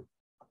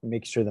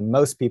the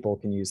most people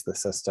can use the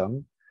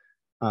system.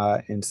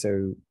 And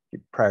so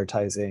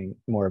prioritizing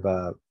more of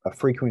a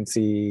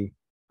frequency,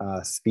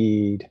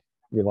 speed,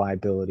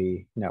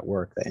 reliability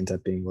network that ends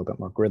up being a little bit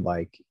more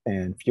grid-like,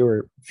 and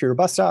fewer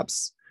bus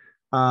stops,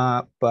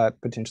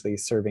 but potentially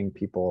serving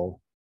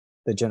people,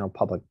 the general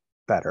public,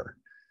 better.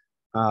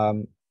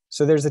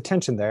 So there's a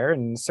tension there,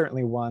 and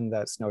certainly one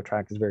that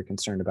Snotrac is very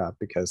concerned about,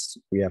 because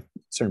we have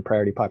certain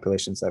priority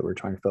populations that we're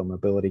trying to fill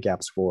mobility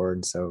gaps for.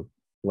 And so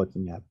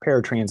looking at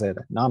paratransit,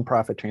 at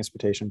nonprofit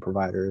transportation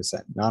providers,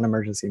 at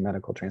non-emergency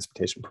medical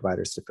transportation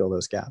providers to fill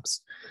those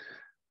gaps.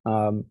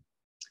 Expound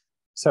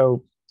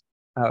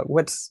a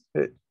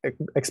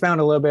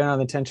little bit on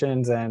the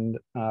tensions and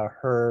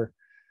her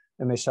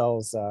and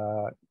Michelle's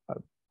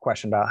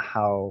question about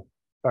how,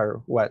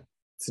 or what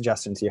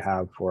suggestions you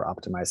have for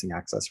optimizing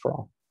access for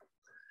all.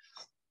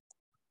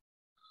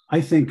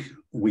 I think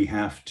we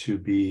have to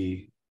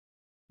be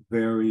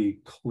very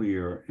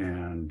clear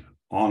and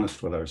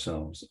honest with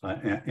ourselves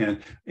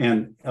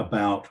and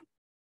about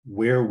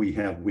where we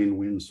have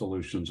win-win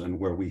solutions and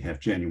where we have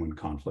genuine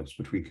conflicts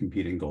between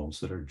competing goals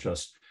that are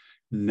just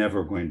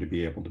never going to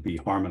be able to be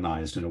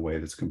harmonized in a way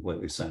that's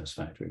completely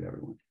satisfactory to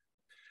everyone.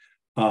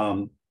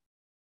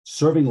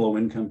 Serving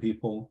low-income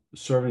people,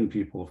 serving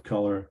people of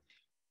color,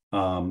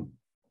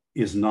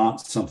 is not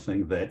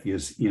something that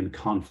is in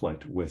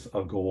conflict with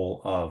a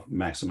goal of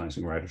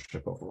maximizing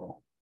ridership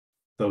overall.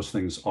 Those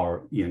things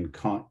are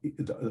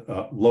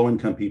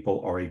low-income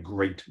people are a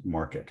great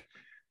market.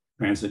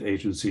 Transit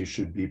agencies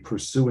should be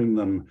pursuing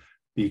them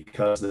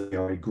because they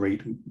are a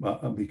great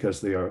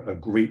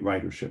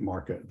ridership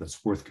market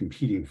that's worth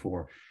competing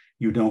for.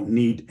 You don't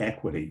need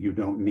equity. You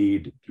don't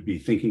need to be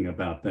thinking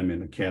about them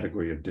in a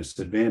category of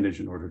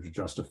disadvantage in order to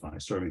justify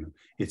serving them.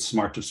 It's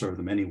smart to serve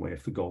them anyway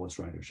if the goal is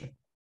ridership.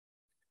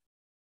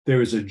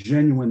 There is a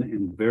genuine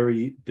and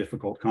very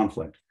difficult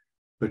conflict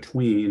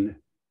between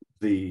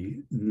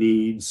the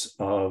needs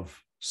of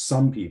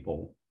some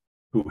people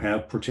who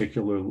have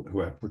particular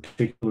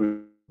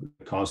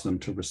cause them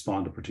to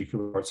respond to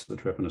particular parts of the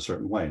trip in a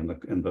certain way. And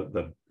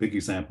the big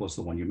example is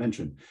the one you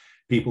mentioned,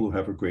 people who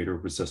have a greater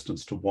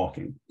resistance to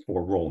walking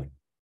or rolling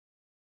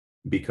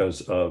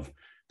because of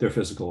their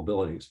physical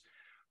abilities.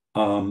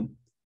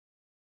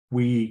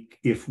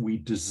 If we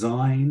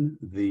design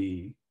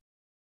the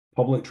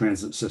public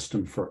transit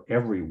system for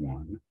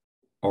everyone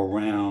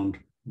around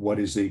what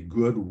is a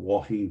good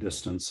walking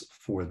distance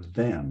for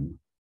them,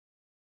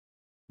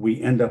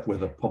 we end up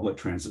with a public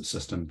transit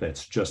system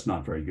that's just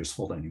not very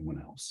useful to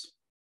anyone else.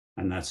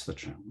 And that's the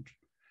challenge.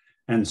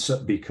 And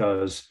so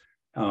because,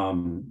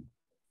 let's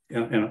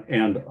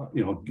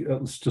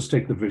just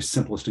take the very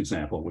simplest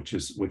example, which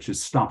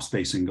is stop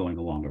spacing going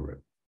along a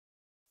route.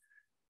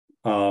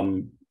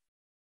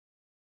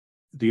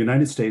 The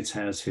United States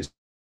has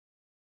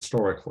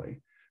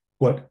historically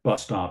put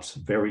bus stops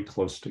very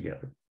close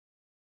together.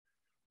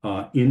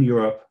 In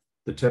Europe,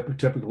 the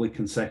typically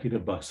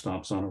consecutive bus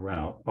stops on a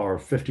route are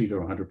 50 to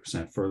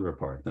 100% further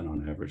apart than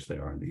on average they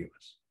are in the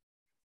US.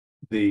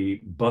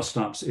 The bus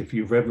stops, if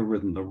you've ever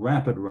ridden the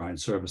rapid ride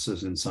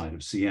services inside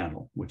of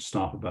Seattle, which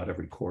stop about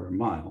every quarter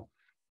mile,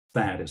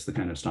 that is the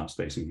kind of stop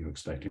spacing you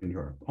expect in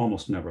Europe,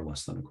 almost never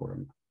less than a quarter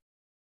mile.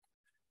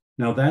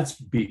 Now that's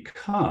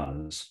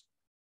because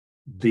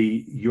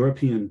the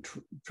European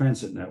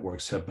transit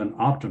networks have been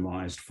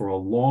optimized for a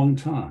long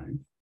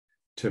time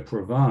to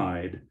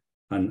provide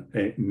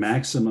a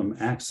maximum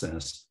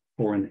access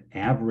for an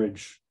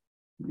average,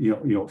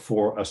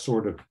 for a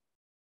sort of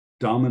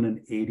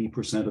dominant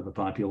 80% of the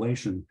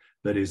population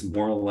that is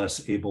more or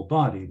less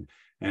able-bodied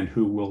and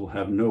who will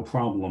have no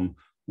problem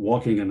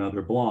walking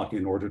another block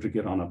in order to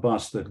get on a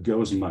bus that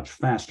goes much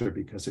faster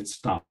because it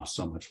stops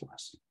so much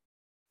less.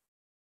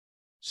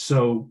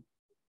 So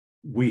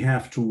we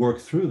have to work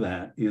through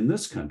that in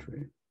this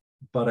country,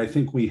 but I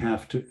think we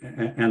have to,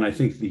 and I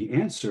think the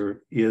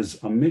answer is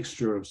a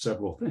mixture of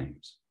several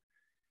things.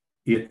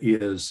 It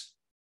is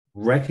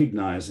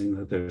recognizing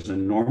that there's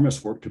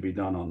enormous work to be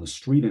done on the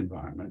street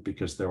environment,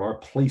 because there are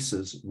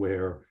places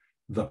where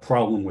the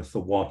problem with the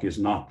walk is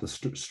not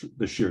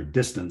the sheer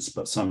distance,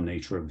 but some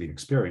nature of the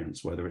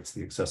experience, whether it's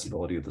the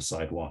accessibility of the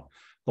sidewalk,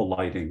 the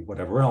lighting,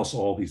 whatever else,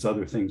 all these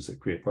other things that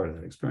create part of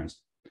that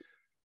experience.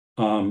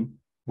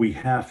 we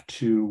have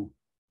to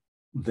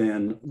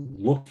then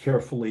look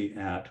carefully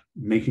at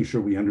making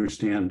sure we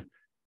understand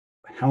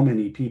how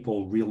many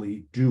people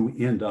really do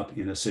end up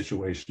in a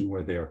situation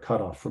where they are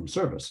cut off from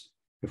service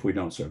if we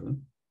don't serve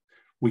them.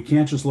 We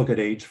can't just look at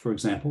age, for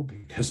example,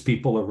 because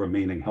people are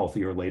remaining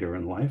healthier later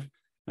in life.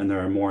 And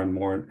there are more and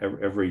more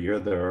every year.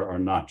 There are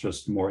not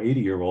just more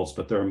 80-year-olds,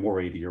 but there are more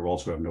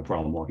 80-year-olds who have no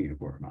problem walking a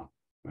quarter mile,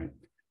 right?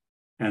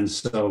 And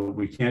so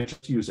we can't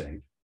just use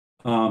age.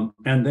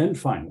 And then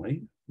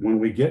finally, when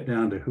we get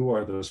down to who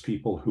are those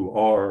people who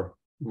are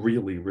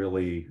really,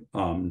 really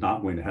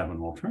not going to have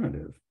an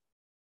alternative,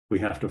 we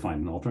have to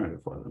find an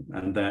alternative for them.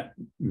 And that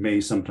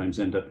may sometimes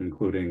end up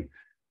including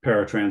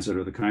paratransit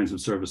or the kinds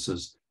of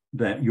services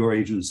that your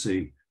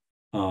agency,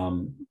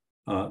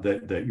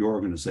 that your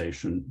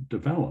organization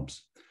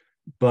develops.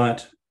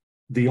 But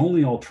the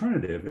only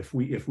alternative, if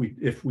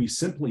we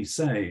simply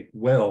say,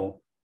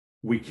 well,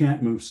 we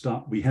can't move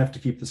stop, we have to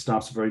keep the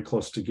stops very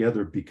close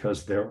together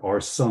because there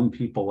are some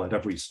people at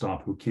every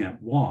stop who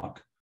can't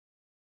walk,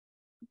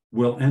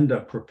 we'll end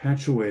up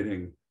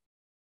perpetuating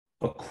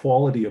a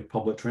quality of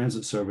public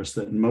transit service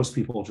that most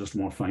people just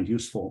won't find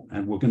useful.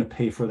 And we're going to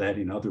pay for that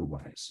in other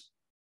ways,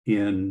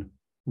 in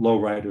low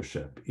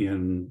ridership,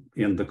 in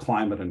the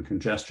climate and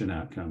congestion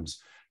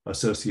outcomes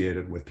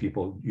associated with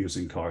people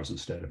using cars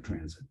instead of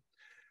transit.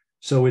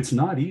 So it's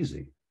not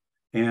easy.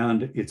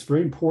 And it's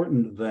very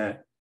important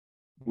that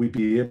we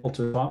be able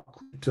to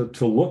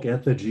look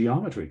at the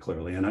geometry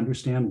clearly and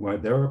understand why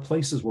there are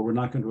places where we're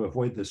not going to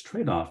avoid this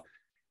trade-off.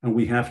 And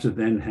we have to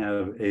then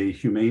have a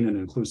humane and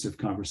inclusive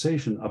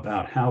conversation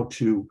about how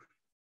to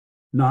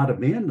not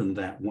abandon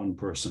that one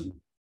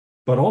person,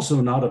 but also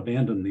not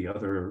abandon the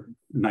other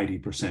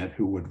 90%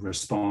 who would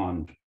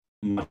respond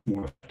much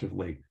more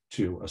effectively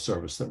to a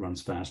service that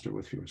runs faster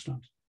with fewer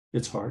stops.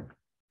 It's hard.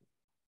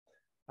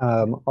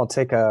 I'll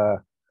take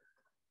a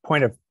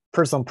point of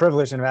personal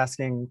privilege in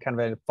asking kind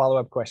of a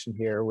follow-up question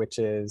here, which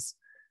is,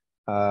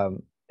 at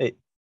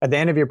the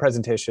end of your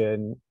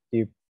presentation,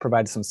 you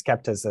provide some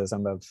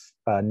skepticism of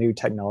new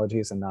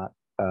technologies and not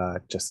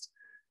just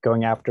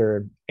going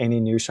after any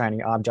new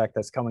shiny object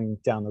that's coming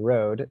down the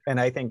road. And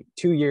I think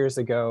 2 years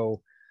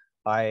ago,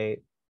 I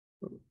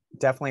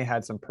definitely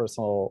had some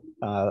personal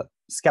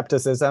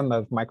skepticism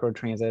of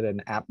microtransit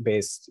and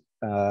app-based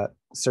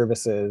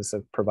services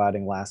of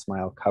providing last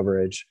mile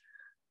coverage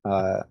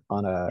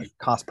on a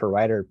cost per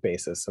rider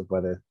basis of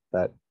whether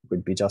that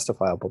would be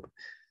justifiable.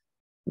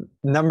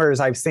 Numbers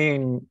I've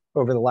seen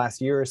over the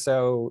last year or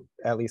so,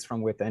 at least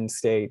from within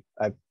state,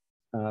 I've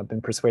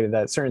been persuaded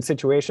that certain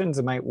situations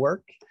it might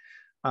work.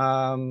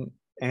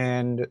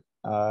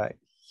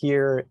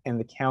 Here in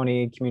the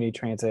county, community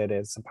transit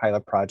is a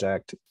pilot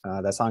project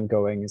that's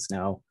ongoing. It's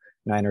now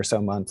 9 or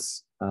so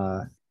months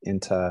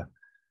into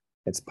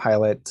its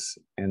pilot,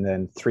 and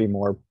then 3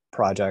 more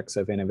projects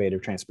of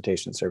innovative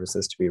transportation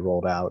services to be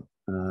rolled out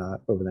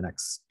over the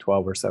next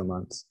 12 or so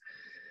months.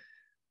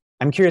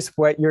 I'm curious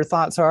what your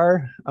thoughts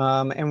are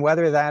and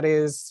whether that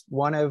is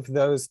one of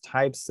those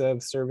types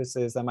of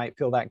services that might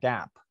fill that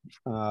gap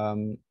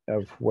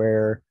of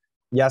where,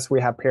 yes,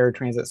 we have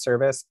paratransit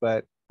service,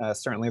 but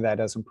certainly that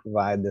doesn't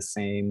provide the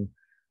same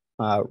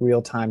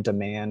real-time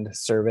demand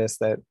service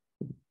that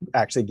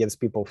actually gives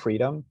people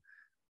freedom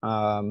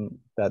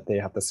that they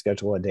have to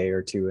schedule a day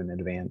or 2 in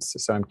advance.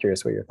 So I'm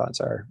curious what your thoughts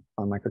are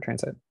on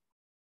microtransit.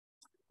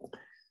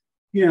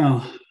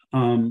 Yeah,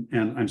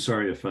 and I'm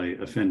sorry if I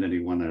offend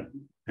anyone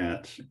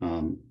at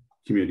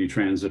community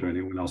transit or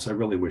anyone else. I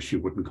really wish you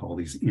wouldn't call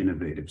these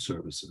innovative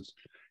services.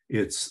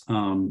 It's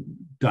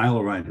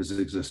dial-a-ride has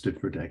existed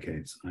for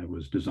decades. I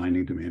was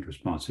designing demand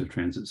responsive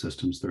transit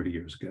systems 30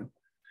 years ago.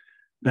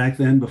 Back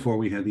then, before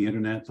we had the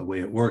internet, the way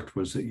it worked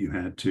was that you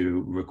had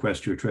to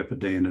request your trip a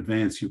day in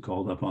advance. You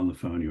called up on the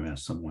phone, you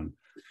asked someone,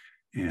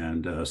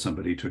 and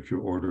somebody took your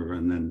order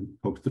and then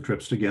hooked the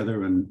trips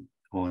together, and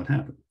all that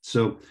happened.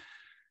 So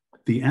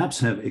the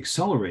apps have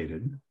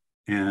accelerated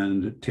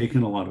and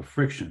taken a lot of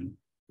friction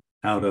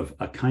out of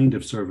a kind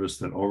of service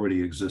that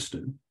already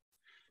existed.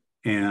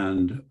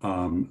 And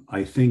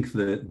I think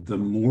that the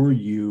more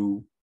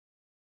you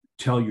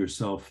tell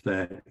yourself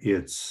that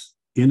it's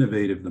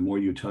innovative, the more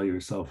you tell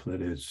yourself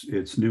that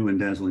it's new and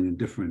dazzling and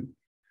different,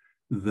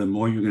 the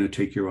more you're going to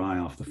take your eye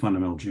off the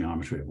fundamental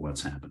geometry of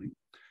what's happening.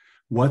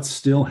 What's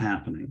still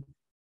happening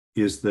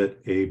is that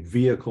a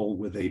vehicle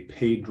with a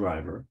paid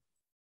driver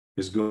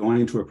is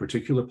going to a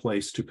particular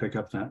place to pick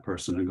up that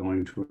person and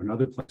going to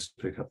another place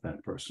to pick up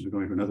that person and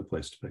going to another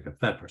place to pick up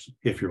that person.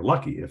 If you're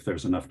lucky, if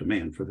there's enough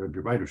demand for there to be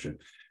ridership,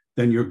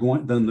 then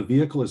the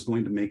vehicle is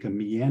going to make a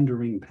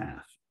meandering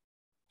path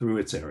through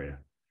its area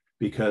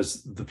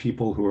because the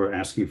people who are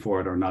asking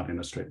for it are not in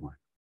a straight line.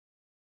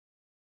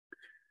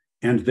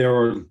 And there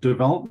are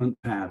development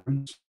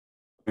patterns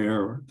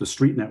where the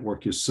street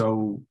network is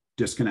so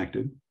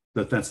disconnected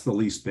that that's the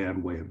least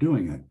bad way of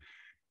doing it.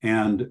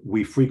 And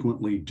we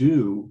frequently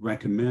do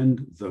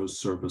recommend those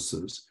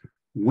services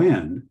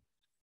when,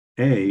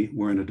 A,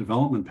 we're in a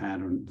development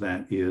pattern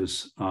that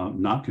is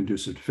not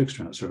conducive to fixed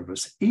route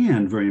service,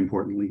 and very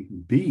importantly,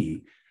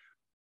 B,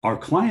 Our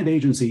client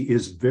agency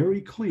is very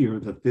clear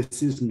that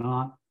this is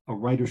not a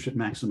ridership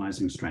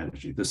maximizing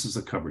strategy. This is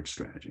a coverage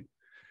strategy.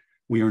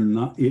 We are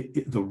not,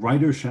 the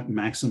ridership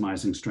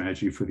maximizing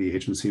strategy for the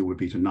agency would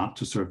be not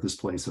to serve this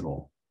place at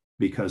all,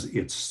 because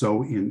it's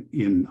so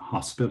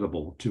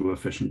inhospitable to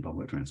efficient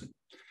public transit.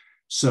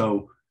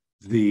 So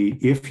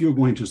if you're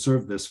going to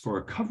serve this for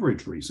a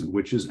coverage reason,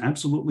 which is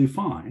absolutely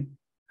fine,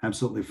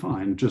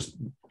 just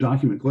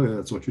document clearly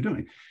that's what you're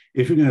doing.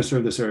 If you're going to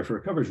serve this area for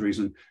a coverage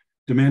reason,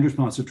 demand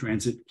responsive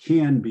transit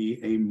can be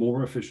a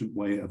more efficient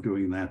way of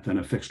doing that than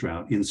a fixed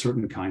route in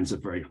certain kinds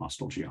of very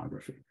hostile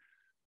geography.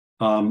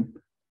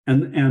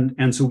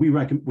 And so we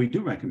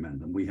do recommend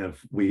them. We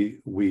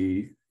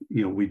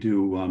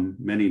do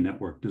many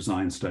network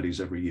design studies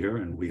every year,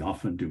 and we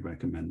often do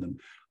recommend them.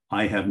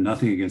 I have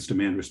nothing against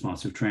demand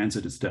responsive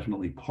transit. It's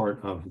definitely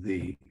part of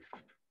the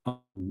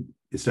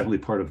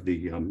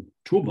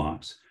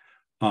toolbox.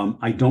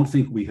 I don't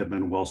think we have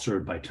been well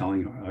served by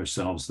telling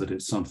ourselves that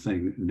it's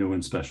something new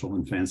and special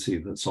and fancy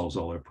that solves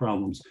all our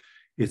problems.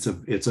 It's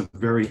a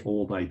very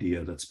old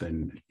idea that's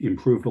been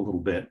improved a little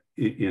bit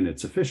in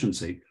its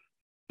efficiency,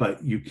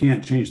 but you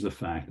can't change the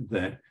fact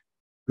that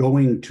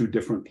going to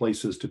different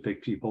places to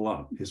pick people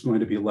up is going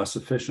to be less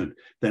efficient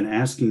than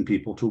asking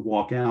people to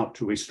walk out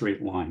to a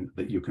straight line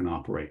that you can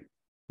operate,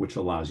 which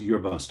allows your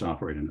bus to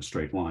operate in a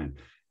straight line,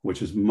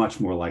 which is much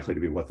more likely to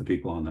be what the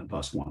people on that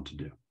bus want to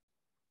do.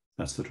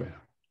 That's the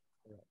trade-off.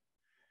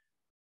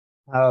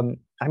 I'm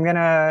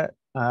gonna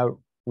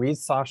read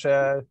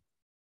Sasha's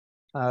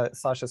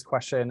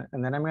question,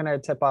 and then I'm gonna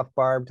tip off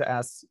Barb to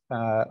ask,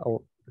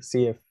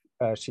 see if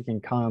she can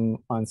come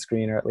on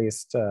screen, or at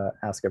least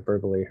ask it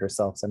verbally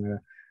herself. So I'm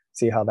gonna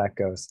see how that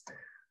goes.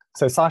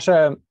 So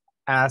Sasha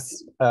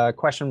asked a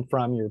question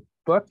from your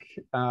book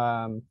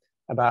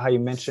about how you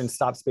mentioned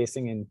stop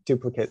spacing and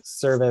duplicate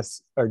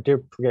service or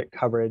duplicate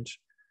coverage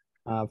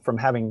from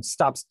having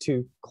stops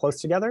too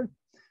close together.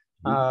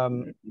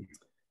 And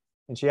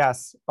she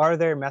asks, are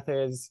there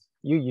methods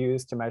you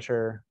use to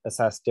measure,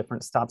 assess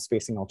different stop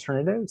spacing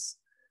alternatives?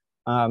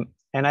 And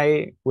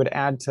I would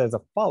add to the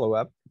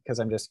follow-up, because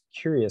I'm just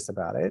curious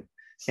about it.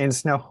 In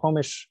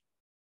Snohomish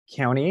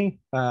County,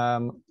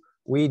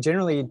 we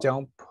generally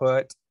don't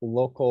put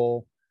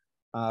local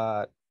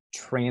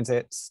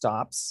transit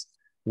stops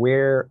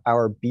where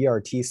our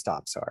BRT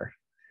stops are.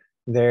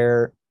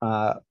 They're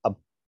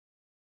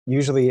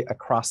usually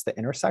across the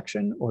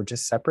intersection or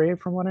just separated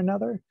from one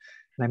another.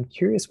 And I'm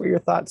curious what your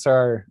thoughts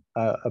are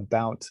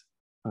about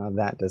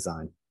that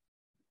design.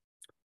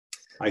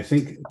 I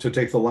think, to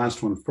take the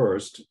last one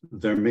first,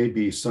 there may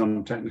be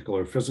some technical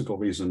or physical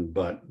reason,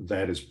 but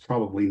that is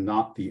probably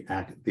not the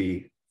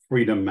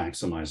freedom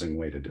maximizing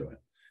way to do it.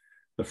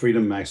 The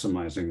freedom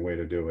maximizing way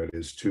to do it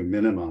is to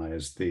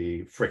minimize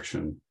the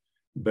friction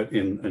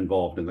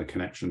involved in the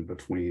connection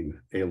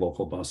between a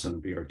local bus and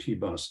a BRT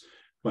bus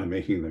by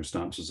making their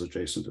stops as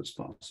adjacent as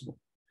possible.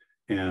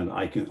 And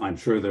I'm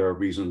sure there are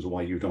reasons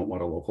why you don't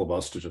want a local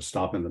bus to just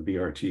stop in the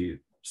BRT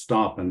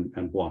stop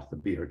and block the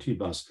BRT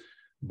bus.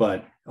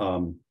 But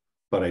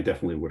I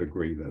definitely would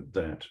agree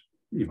that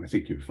I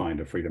think you'd find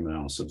a freedom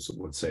analysis that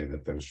would say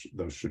that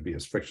those should be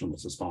as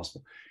frictionless as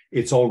possible.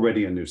 It's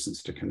already a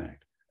nuisance to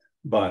connect,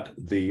 but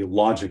the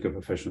logic of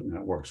efficient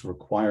networks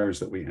requires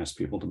that we ask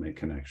people to make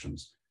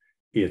connections.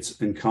 It's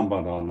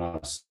incumbent on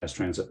us as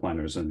transit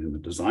planners and in the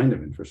design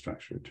of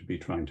infrastructure to be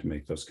trying to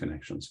make those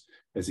connections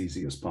as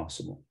easy as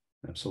possible.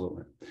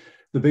 Absolutely.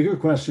 The bigger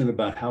question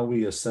about how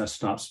we assess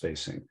stop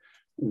spacing,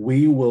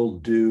 we will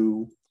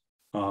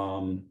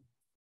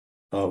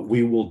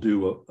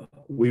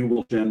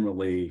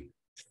generally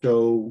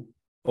show,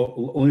 at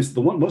least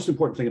the most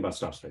important thing about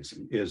stop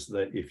spacing is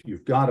that if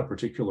you've got a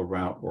particular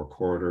route or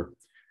corridor,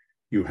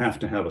 you have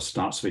to have a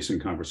stop spacing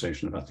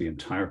conversation about the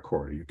entire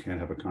corridor. You can't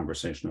have a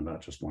conversation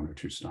about just one or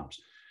two stops.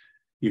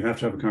 You have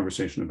to have a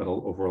conversation about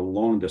over a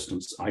long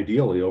distance,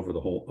 ideally over the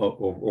whole,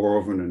 or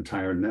over an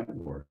entire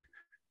network,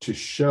 to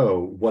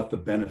show what the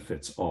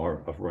benefits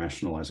are of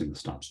rationalizing the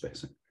stop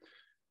spacing.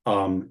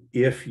 And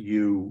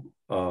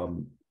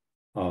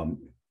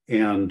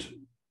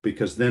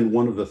because then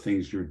one of the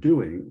things you're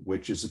doing,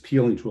 which is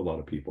appealing to a lot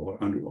of people,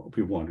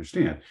 people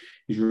understand,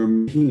 is you're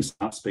making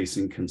stop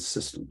spacing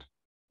consistent.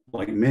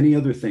 Like many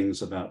other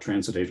things about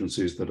transit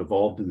agencies that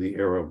evolved in the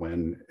era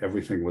when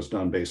everything was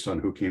done based on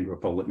who came to a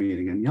public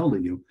meeting and yelled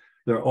at you,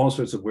 there are all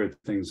sorts of weird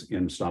things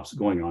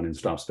going on in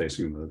stop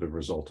spacing that are the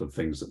result of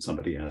things that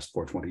somebody asked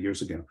for 20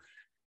 years ago.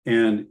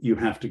 And you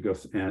have to go,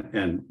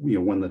 and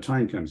when the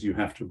time comes, you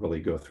have to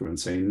really go through and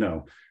say,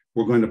 no,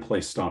 we're going to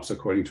place stops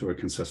according to a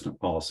consistent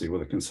policy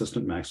with a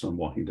consistent maximum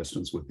walking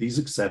distance with these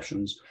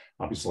exceptions.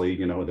 Obviously,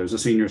 there's a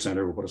senior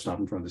center, we'll put a stop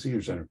in front of the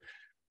senior center,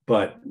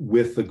 but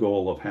with the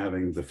goal of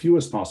having the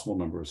fewest possible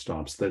number of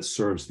stops that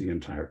serves the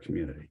entire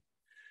community.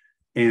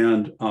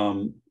 And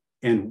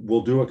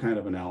we'll do a kind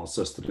of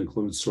analysis that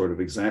includes sort of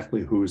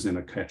exactly who's in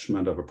a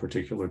catchment of a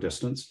particular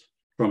distance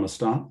from a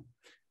stop.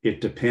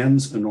 It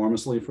depends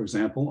enormously, for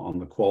example, on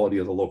the quality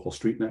of the local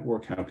street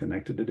network, how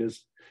connected it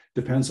is.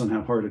 Depends on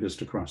how hard it is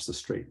to cross the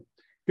street.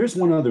 Here's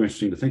one other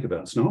interesting to think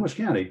about. Snohomish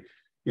County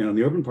in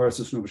the urban parts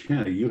of Snohomish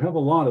County, you have a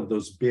lot of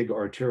those big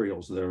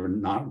arterials that are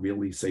not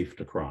really safe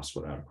to cross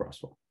without a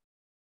crosswalk.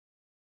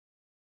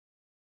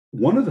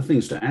 One of the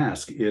things to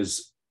ask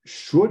is,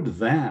 should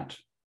that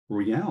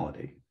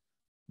reality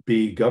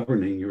be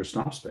governing your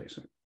stop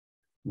spacing?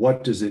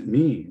 What does it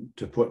mean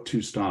to put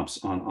two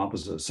stops on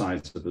opposite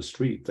sides of the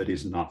street that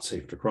is not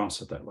safe to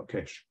cross at that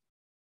location?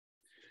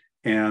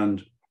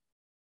 And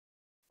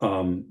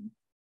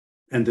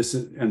this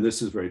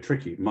is very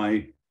tricky.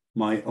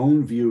 My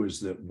own view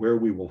is that where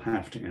we will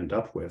have to end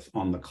up with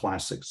on the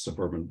classic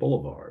suburban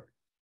boulevard,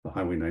 the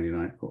Highway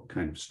 99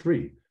 kind of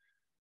street,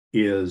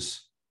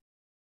 is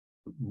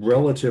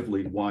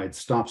relatively wide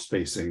stop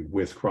spacing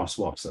with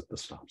crosswalks at the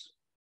stops.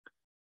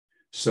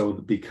 So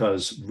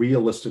because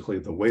realistically,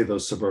 the way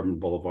those suburban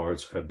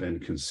boulevards have been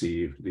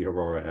conceived, the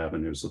Aurora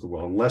Avenues of the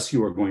world, unless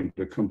you are going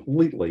to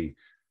completely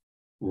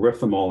rip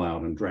them all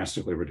out and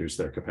drastically reduce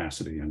their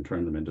capacity and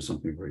turn them into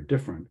something very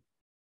different,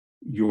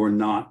 you're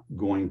not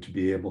going to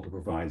be able to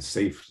provide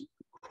safe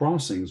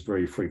crossings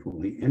very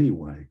frequently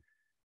anyway.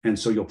 And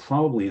so you'll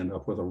probably end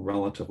up with a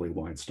relatively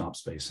wide stop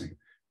spacing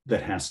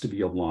that has to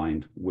be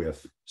aligned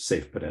with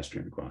safe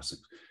pedestrian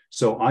crossings.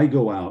 So I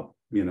go out,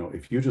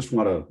 if you just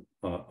want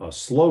a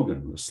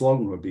slogan, the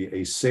slogan would be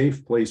a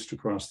safe place to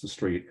cross the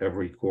street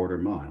every quarter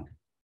mile,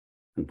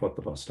 and put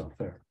the bus stop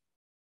there.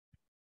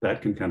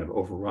 That can kind of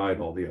override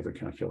all the other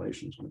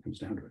calculations when it comes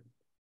down to it.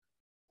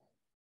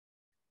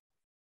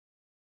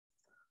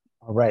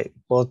 All right,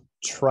 we'll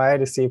try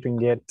to see if we can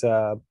get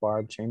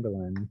Barb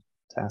Chamberlain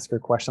to ask her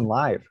question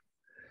live.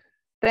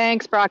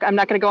 Thanks, Brock. I'm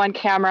not going to go on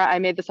camera. I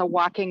made this a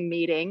walking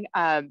meeting.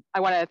 I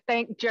want to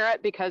thank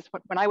Jarrett, because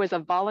when I was a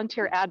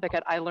volunteer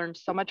advocate, I learned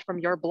so much from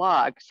your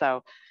blog.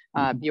 So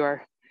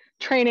you're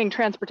training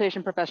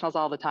transportation professionals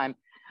all the time.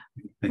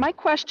 My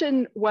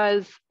question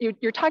was,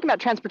 you're talking about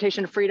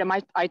transportation freedom.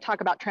 I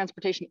talk about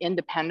transportation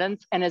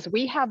independence. And as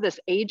we have this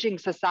aging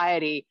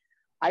society,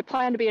 I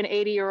plan to be an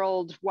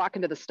 80-year-old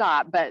walking to the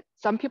stop, but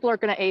some people are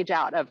going to age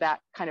out of that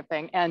kind of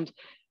thing. And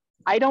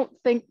I don't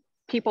think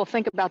people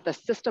think about the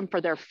system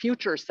for their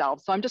future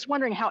selves. So I'm just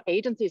wondering how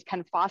agencies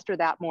can foster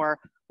that more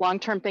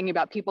long-term thinking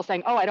about people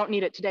saying, oh, I don't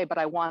need it today, but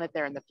I want it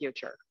there in the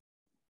future.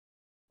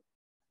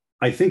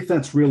 I think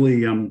that's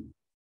really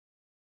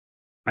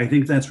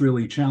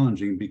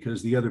challenging,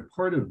 because the other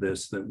part of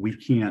this that we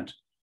can't,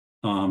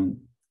 the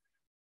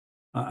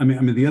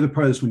other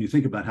part of this, when you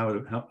think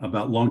about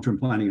about long-term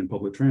planning and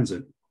public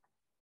transit,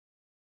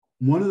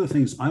 one of the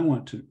things I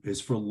want to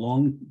is for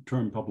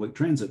long-term public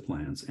transit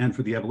plans and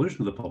for the evolution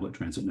of the public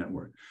transit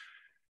network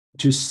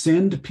to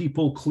send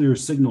people clear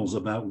signals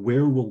about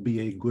where will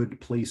be a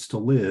good place to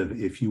live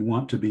if you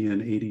want to be an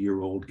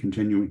 80-year-old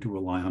continuing to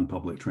rely on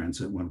public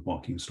transit when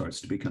walking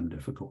starts to become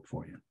difficult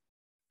for you.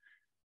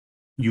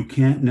 You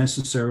can't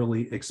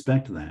necessarily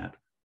expect that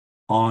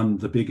on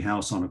the big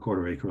house on a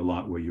quarter-acre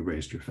lot where you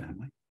raised your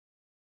family.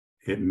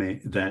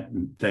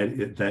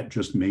 That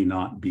just may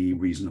not be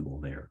reasonable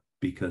there,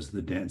 because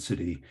the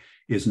density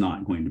is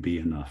not going to be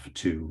enough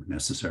to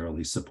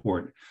necessarily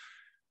support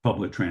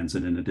public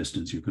transit in a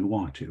distance you can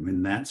walk to.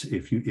 And that's,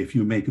 if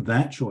you make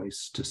that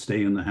choice to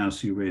stay in the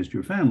house you raised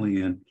your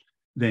family in,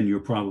 then you're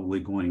probably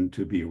going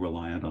to be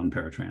reliant on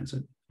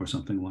paratransit or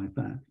something like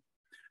that.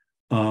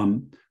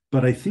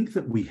 But I think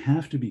that we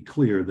have to be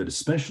clear that,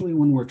 especially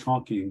when we're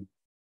talking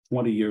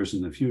 20 years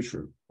in the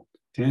future,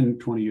 10,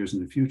 20 years in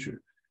the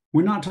future,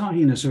 we're not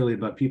talking necessarily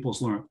about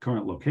people's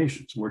current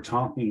locations. We're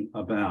talking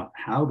about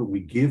how do we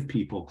give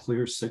people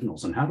clear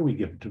signals, and how do we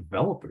give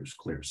developers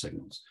clear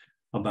signals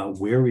about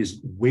where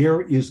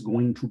is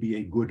going to be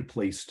a good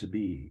place to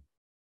be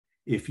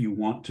if you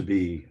want to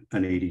be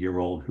an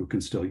 80-year-old who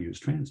can still use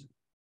transit.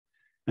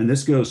 And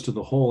this goes to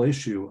the whole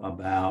issue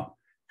about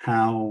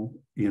how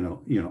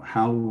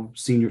how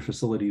senior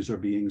facilities are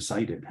being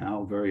sited,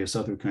 how various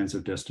other kinds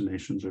of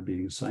destinations are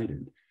being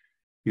sited.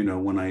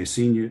 When I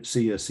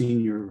see a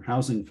senior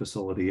housing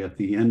facility at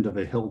the end of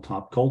a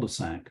hilltop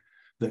cul-de-sac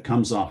that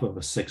comes off of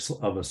a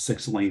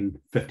six-lane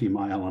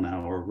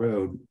 50-mile-an-hour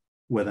road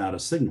without a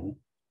signal,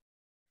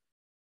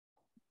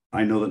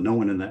 I know that no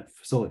one in that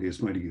facility is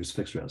going to use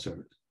fixed route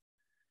service.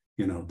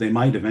 They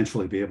might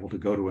eventually be able to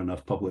go to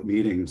enough public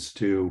meetings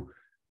to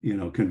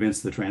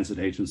convince the transit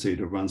agency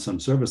to run some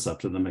service up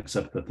to them,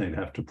 except that they'd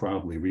have to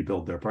probably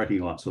rebuild their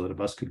parking lot so that a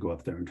bus could go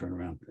up there and turn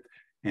around.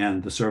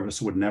 And the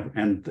service would never,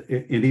 and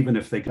even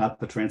if they got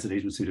the transit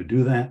agency to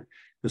do that,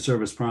 the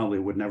service probably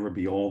would never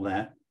be all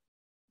that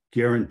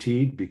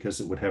guaranteed,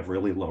 because it would have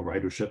really low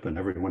ridership, and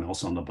everyone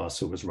else on the bus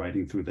who was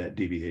riding through that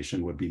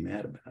deviation would be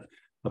mad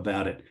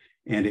about it.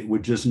 And it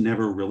would just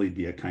never really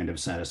be a kind of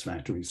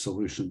satisfactory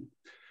solution.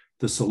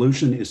 The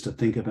solution is to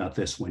think about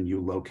this when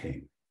you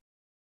locate,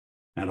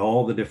 at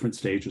all the different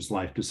stages,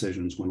 life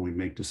decisions, when we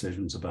make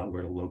decisions about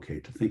where to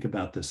locate, to think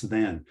about this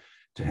then.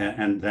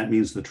 And that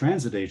means the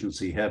transit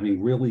agency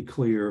having really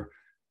clear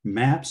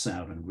maps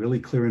out and really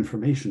clear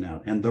information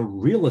out, and the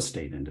real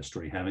estate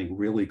industry having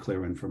really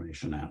clear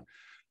information out.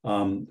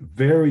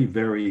 Very,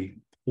 very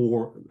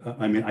poor.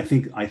 I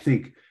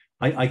think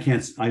I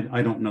can't,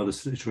 I don't know the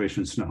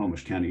situation in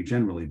Snohomish County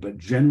generally, but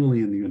generally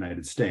in the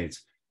United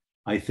States,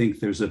 I think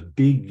there's a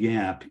big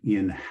gap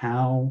in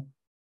how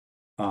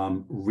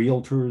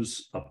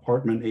realtors,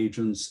 apartment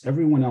agents,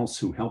 everyone else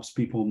who helps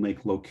people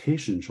make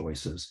location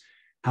choices,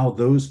 how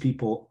those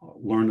people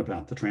learn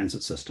about the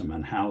transit system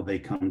and how they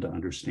come to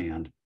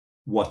understand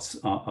what's,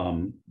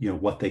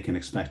 what they can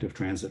expect of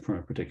transit from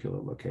a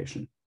particular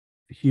location.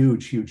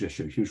 Huge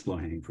issue, huge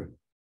low-hanging fruit.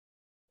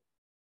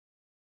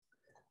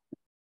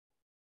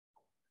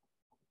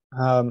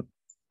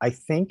 I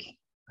think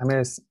I'm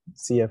going to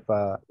see if,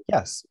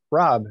 yes,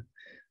 Rob,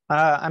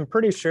 I'm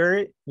pretty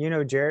sure you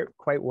know Jarrett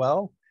quite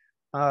well.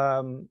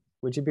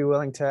 Would you be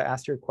willing to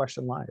ask your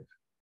question live?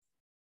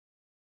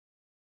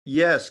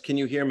 Yes, can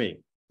you hear me?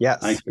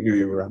 Yes, I can hear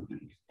you, Rob.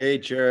 Hey,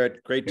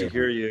 Jarrett, great to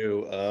hear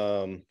you.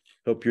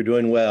 Hope you're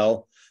doing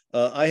well.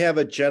 I have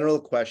a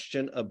general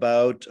question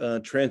about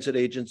transit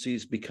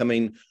agencies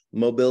becoming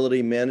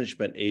mobility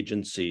management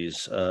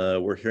agencies.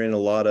 We're hearing a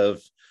lot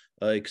of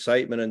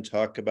excitement and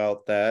talk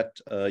about that.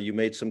 You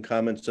made some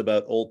comments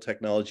about old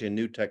technology and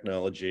new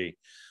technology.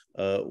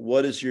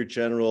 What is your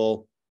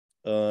general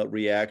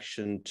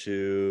reaction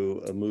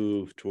to a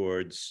move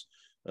towards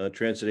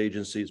transit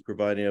agencies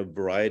providing a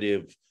variety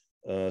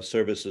of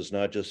services,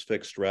 not just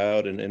fixed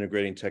route, and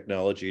integrating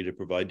technology to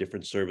provide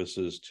different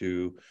services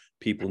to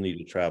people who need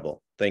to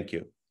travel? Thank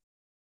you.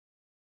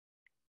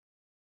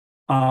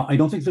 I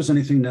don't think there's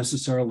anything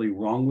necessarily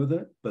wrong with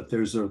it, but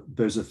there's a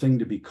thing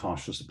to be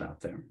cautious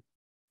about there.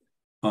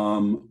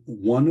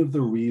 One of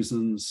the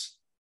reasons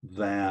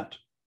that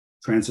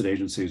transit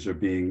agencies are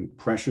being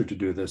pressured to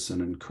do this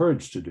and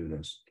encouraged to do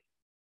this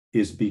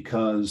is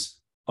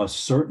because a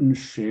certain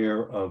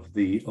share of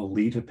the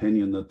elite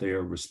opinion that they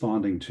are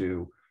responding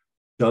to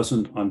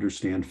doesn't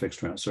understand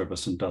fixed route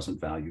service and doesn't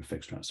value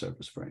fixed route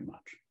service very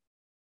much,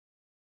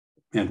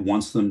 and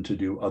wants them to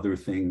do other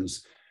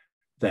things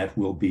that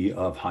will be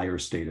of higher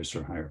status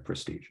or higher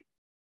prestige.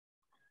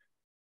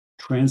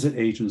 Transit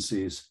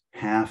agencies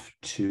have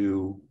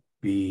to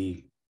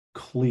be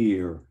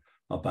clear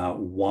about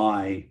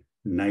why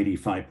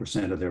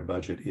 95% of their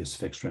budget is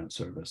fixed route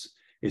service.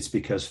 It's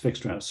because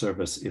fixed route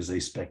service is a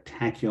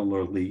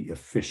spectacularly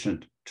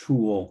efficient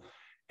tool,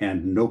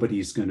 and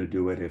nobody's going to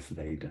do it if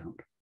they don't.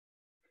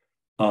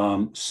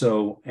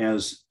 So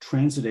as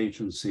transit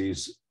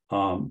agencies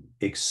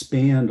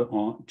expand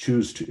on,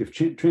 if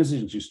transit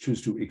agencies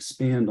choose to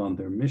expand on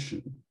their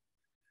mission,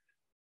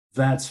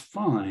 that's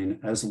fine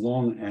as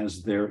long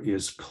as there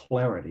is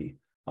clarity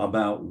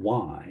about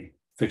why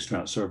fixed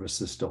route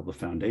service is still the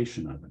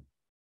foundation of it.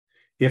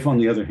 If, on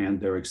the other hand,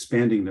 they're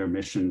expanding their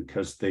mission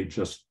because they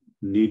just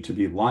need to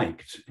be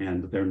liked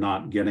and they're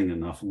not getting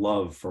enough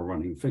love for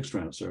running fixed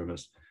route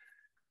service,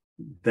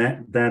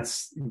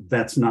 that's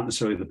not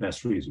necessarily the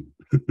best reason.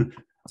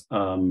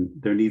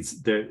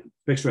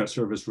 Fixed route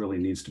service really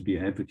needs to be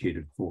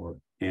advocated for,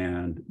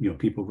 and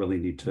people really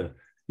need to,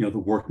 the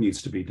work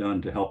needs to be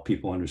done to help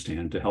people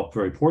understand, to help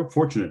very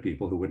fortunate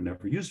people who would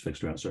never use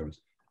fixed route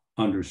service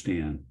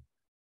understand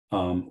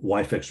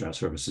why fixed route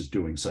service is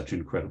doing such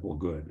incredible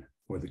good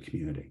for the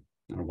community,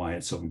 and why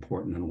it's so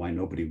important, and why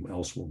nobody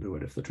else will do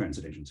it if the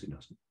transit agency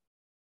doesn't.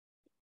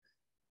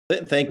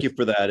 Thank you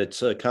for that.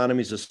 It's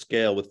economies of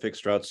scale with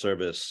fixed route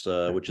service,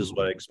 which is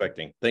what I'm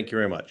expecting. Thank you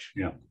very much.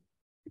 Yeah.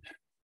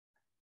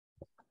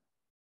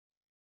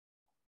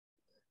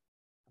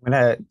 I'm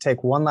going to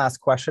take one last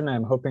question.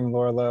 I'm hoping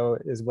Laura Lowe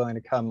is willing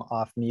to come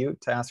off mute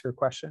to ask her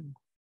question.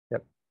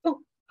 Yep. Oh,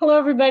 hello,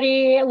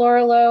 everybody.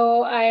 Laura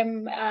Lowe.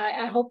 I'm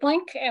at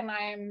HopeLink, and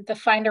I'm the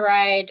Find a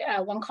Ride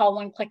One Call,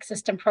 One Click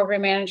System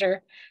Program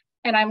Manager.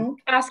 And I'm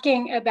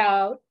asking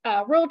about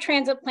rural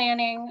transit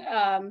planning.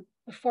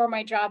 Before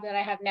my job that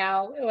I have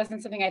now, it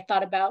wasn't something I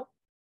thought about,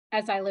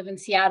 as I live in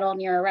Seattle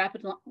near a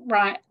rapid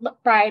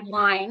ride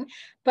line.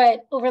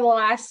 But over the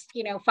last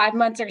 5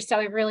 months or so,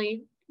 I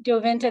really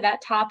dove into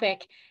that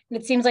topic, and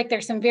it seems like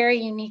there's some very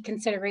unique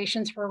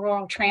considerations for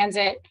rural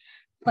transit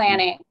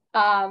planning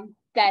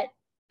that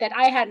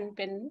I hadn't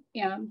been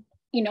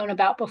known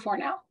about before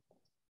now.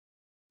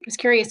 I was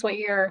curious what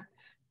your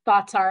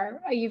thoughts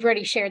are. You've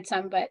already shared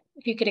some, but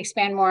if you could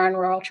expand more on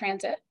rural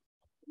transit.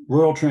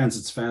 Rural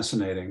transit's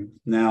fascinating.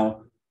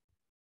 Now,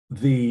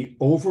 the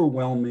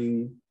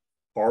overwhelming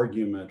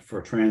argument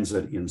for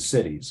transit in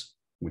cities,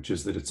 which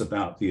is that it's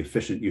about the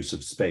efficient use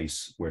of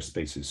space where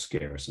space is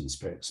scarce, and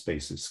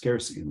space is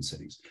scarce in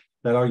cities.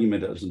 That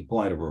argument doesn't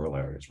apply to rural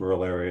areas.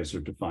 Rural areas are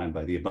defined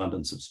by the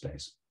abundance of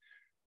space.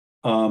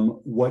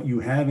 What you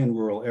have in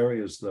rural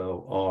areas,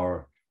 though,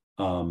 are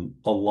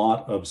a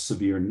lot of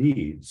severe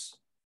needs,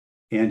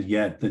 and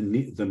yet the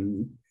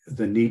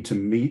need to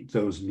meet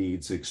those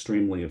needs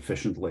extremely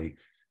efficiently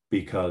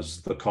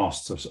because the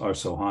costs are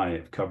so high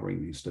of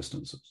covering these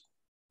distances.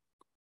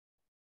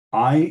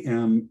 I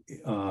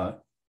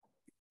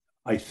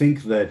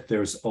think that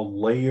there's a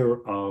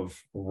layer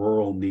of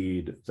rural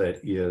need that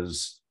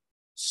is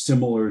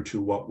similar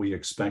to what we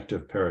expect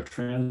of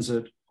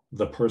paratransit.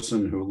 The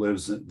person who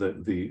lives,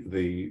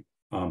 the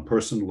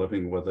person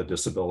living with a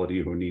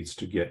disability who needs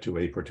to get to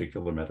a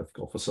particular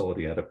medical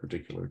facility at a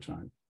particular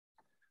time.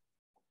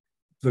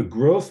 The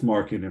growth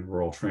market in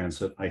rural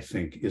transit, I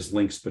think, is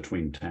links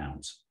between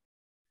towns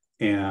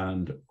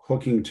and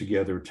hooking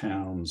together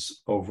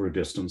towns over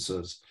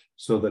distances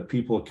so that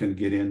people can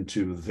get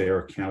into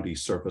their county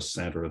service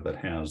center that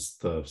has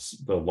the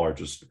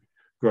largest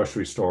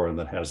grocery store and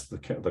that has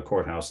the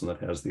courthouse and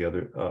that has the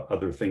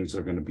other things that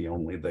are going to be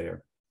only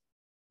there.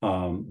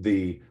 And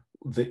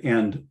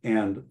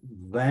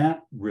that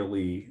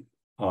really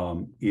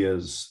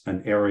is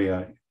an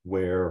area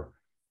where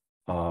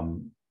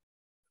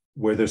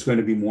there's going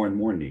to be more and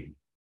more need.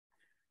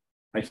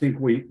 I think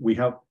we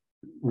have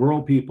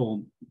rural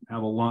people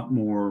have a lot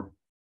more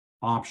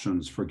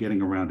options for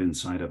getting around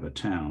inside of a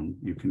town.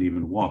 You can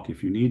even walk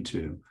if you need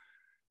to,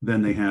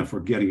 than they have for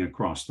getting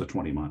across the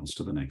 20 miles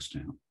to the next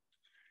town.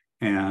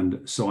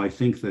 And so I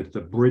think that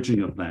the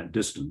bridging of that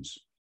distance,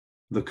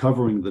 the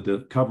covering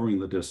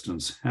the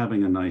distance,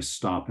 having a nice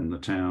stop in the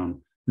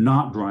town,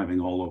 not driving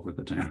all over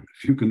the town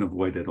if you can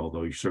avoid it,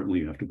 although you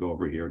certainly have to go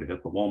over here to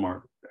hit the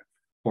Walmart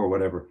or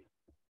whatever.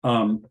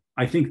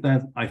 I think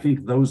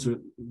those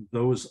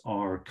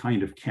are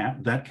kind of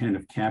that kind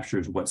of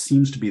captures what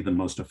seems to be the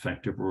most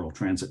effective rural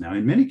transit now.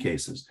 In many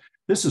cases,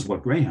 this is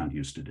what Greyhound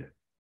used to do,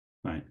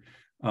 right?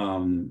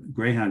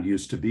 Greyhound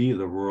used to be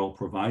the rural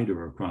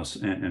provider across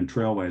and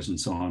trailways and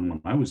so on.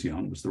 When I was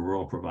young, it was the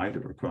rural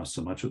provider across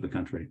so much of the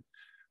country,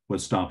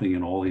 was stopping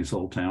in all these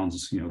old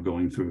towns,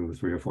 going through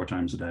 3 or 4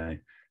 times a day.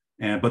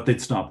 But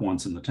they'd stop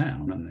once in the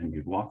town and then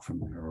you'd walk from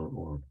there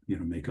or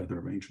make other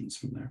arrangements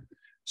from there.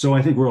 So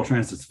I think rural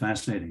transit is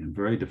fascinating and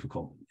very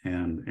difficult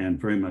and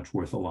very much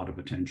worth a lot of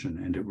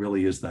attention. And it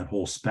really is that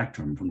whole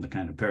spectrum from the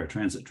kind of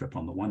paratransit trip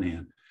on the one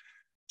hand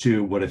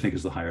to what I think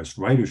is the highest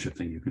ridership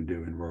thing you can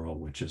do in rural,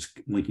 which is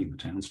linking the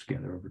towns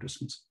together over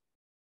distance.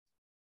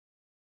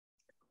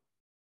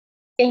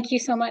 Thank you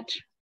so much.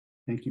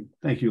 Thank you.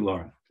 Thank you,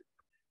 Laura.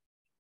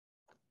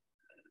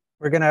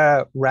 We're going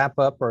to wrap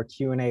up our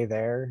Q&A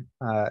there.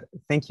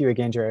 Thank you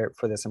again, Jarrett,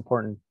 for this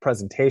important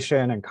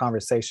presentation and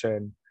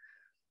conversation.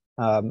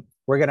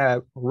 We're going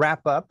to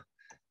wrap up.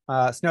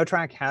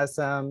 Snotrac has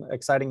some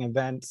exciting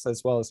events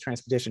as well as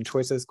Transportation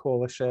Choices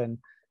Coalition.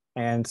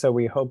 And so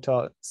we hope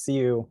to see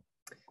you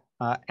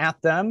at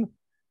them.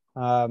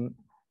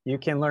 You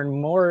can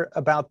learn more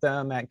about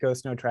them at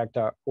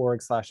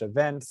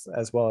gosnotrac.org/events,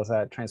 as well as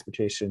at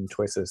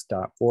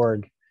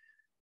transportationchoices.org.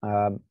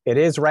 It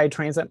is Ride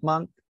Transit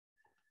Month.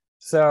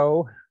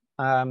 So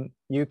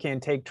you can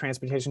take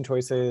Transportation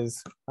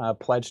Choices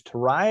Pledge to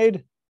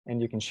Ride,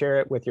 and you can share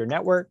it with your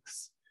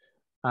networks.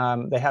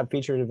 They have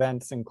featured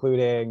events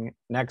including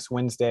next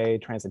Wednesday,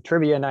 Transit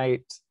Trivia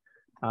Night.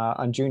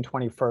 On June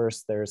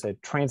 21st, there's a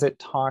transit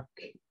talk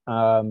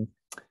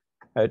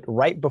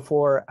right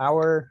before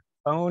our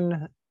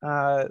own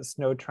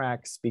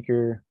Snotrac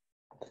speaker.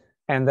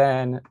 And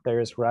then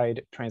there's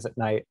Ride Transit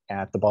Night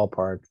at the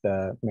ballpark,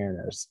 the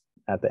Mariners,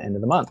 at the end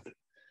of the month.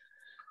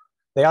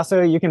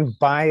 You can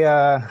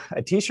buy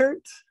a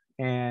t-shirt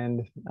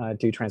and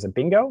do transit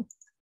bingo.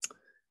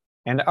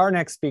 And our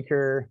next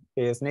speaker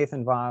is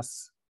Nathan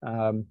Voss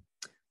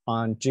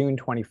on June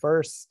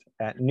 21st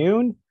at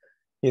noon.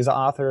 He's the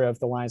author of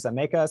The Lines That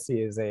Make Us.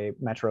 He is a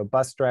Metro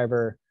bus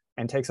driver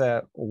and takes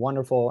a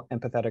wonderful,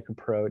 empathetic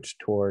approach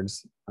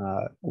towards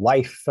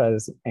life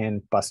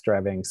and bus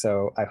driving.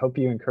 So I hope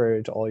you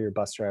encourage all your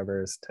bus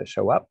drivers to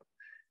show up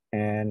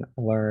and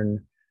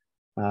learn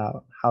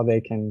how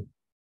they can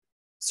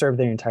serve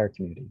their entire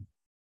community.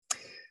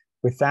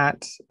 With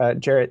that,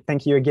 Jarrett,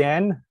 thank you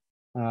again.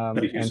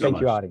 Thank you and so thank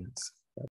much. you, audience.